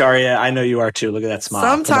are, Victoria. I know you are too. Look at that smile.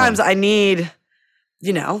 Sometimes I need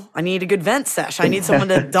a good vent sesh. I need someone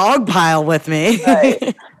to dogpile with me.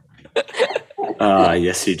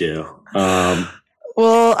 Yes, you do.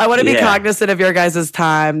 Well, I want to be cognizant of your guys'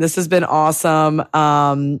 time. This has been awesome.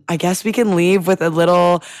 I guess we can leave with a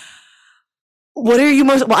little. What are you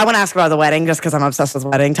most? Well, I want to ask about the wedding just because I'm obsessed with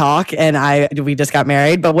wedding talk, and we just got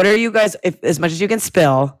married. But what are you guys, as much as you can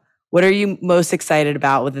spill, what are you most excited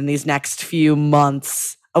about within these next few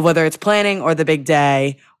months of whether it's planning or the big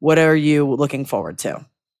day? What are you looking forward to?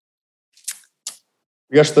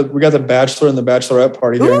 We got the bachelor and the bachelorette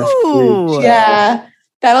party here next week. Yeah,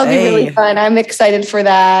 that'll be really fun. I'm excited for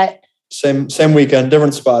that. Same weekend,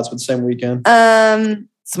 different spots, but same weekend.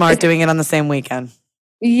 Smart doing it on the same weekend.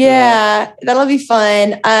 Yeah, that'll be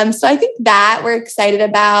fun. So I think that we're excited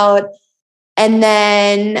about. And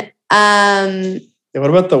then what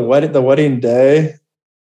about the wedding day?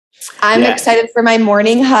 I'm excited for my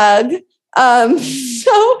morning hug.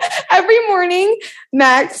 So every morning,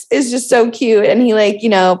 Max is just so cute, and he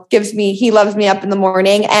he loves me up in the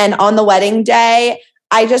morning. And on the wedding day,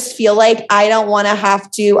 I just feel like I don't want to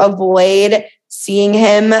have to avoid seeing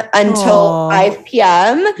him until 5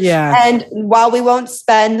 p.m. Yeah. And while we won't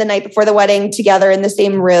spend the night before the wedding together in the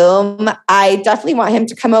same room, I definitely want him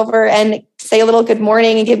to come over and say a little good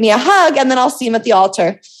morning and give me a hug, and then I'll see him at the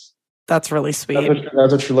altar. That's really sweet.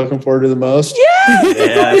 That's what you're looking forward to the most.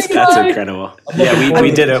 Yeah, that's incredible. Yeah,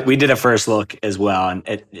 we did a first look as well, and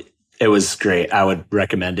it was great. I would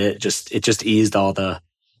recommend it. It just eased all the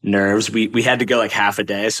nerves. We had to go like half a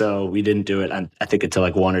day, so we didn't do it. I think until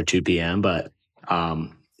like 1 or 2 p.m. But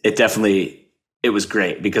it was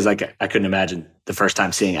great because like I couldn't imagine the first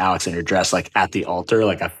time seeing Alex in her dress like at the altar.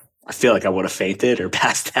 Like I feel like I would have fainted or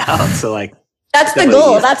passed out. So like. That's the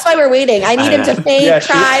goal. That's why we're waiting. I need him to faint,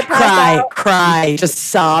 cry, just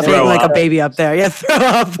sobbing like a baby up there. Yeah, throw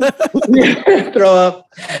up. Throw up.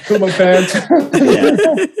 Poop my pants.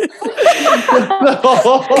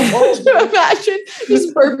 Imagine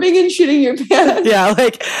just burping and shitting your pants. Yeah,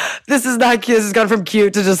 like this is not cute. This has gone from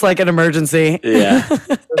cute to just like an emergency. Yeah.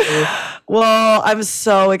 Well, I'm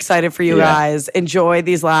so excited for you guys. Enjoy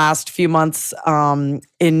these last few months in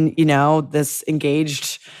this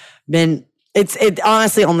engagement. It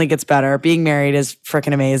honestly only gets better. Being married is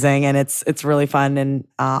freaking amazing, and it's really fun. And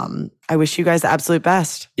I wish you guys the absolute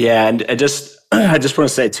best. Yeah, and I just want to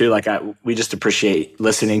say too, like we just appreciate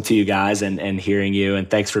listening to you guys and hearing you, and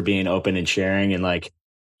thanks for being open and sharing. And like,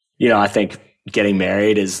 I think getting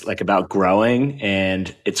married is like about growing,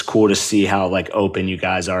 and it's cool to see how like open you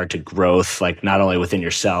guys are to growth, like not only within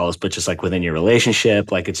yourselves but just like within your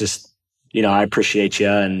relationship. Like it's just, I appreciate you,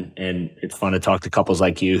 and it's fun to talk to couples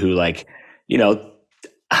like you who like. I don't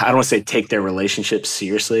want to say take their relationship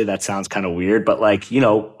seriously. That sounds kind of weird, but like,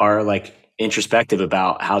 are like introspective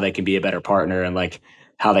about how they can be a better partner and like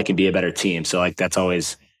how they can be a better team. So like, that's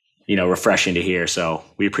always, refreshing to hear. So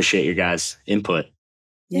we appreciate your guys' input.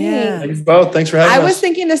 Yeah. Thanks both. Thanks for having us. I was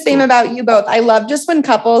thinking the same about you both. I love just when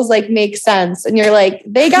couples like make sense and you're like,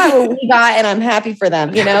 they got what we got and I'm happy for them,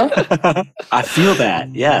 I feel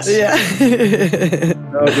that. Yes. Yeah.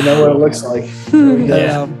 You know what it looks like.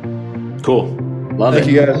 Yeah. Cool. Love it.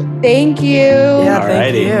 Thank you guys. Thank you. Yeah,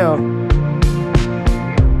 thank you.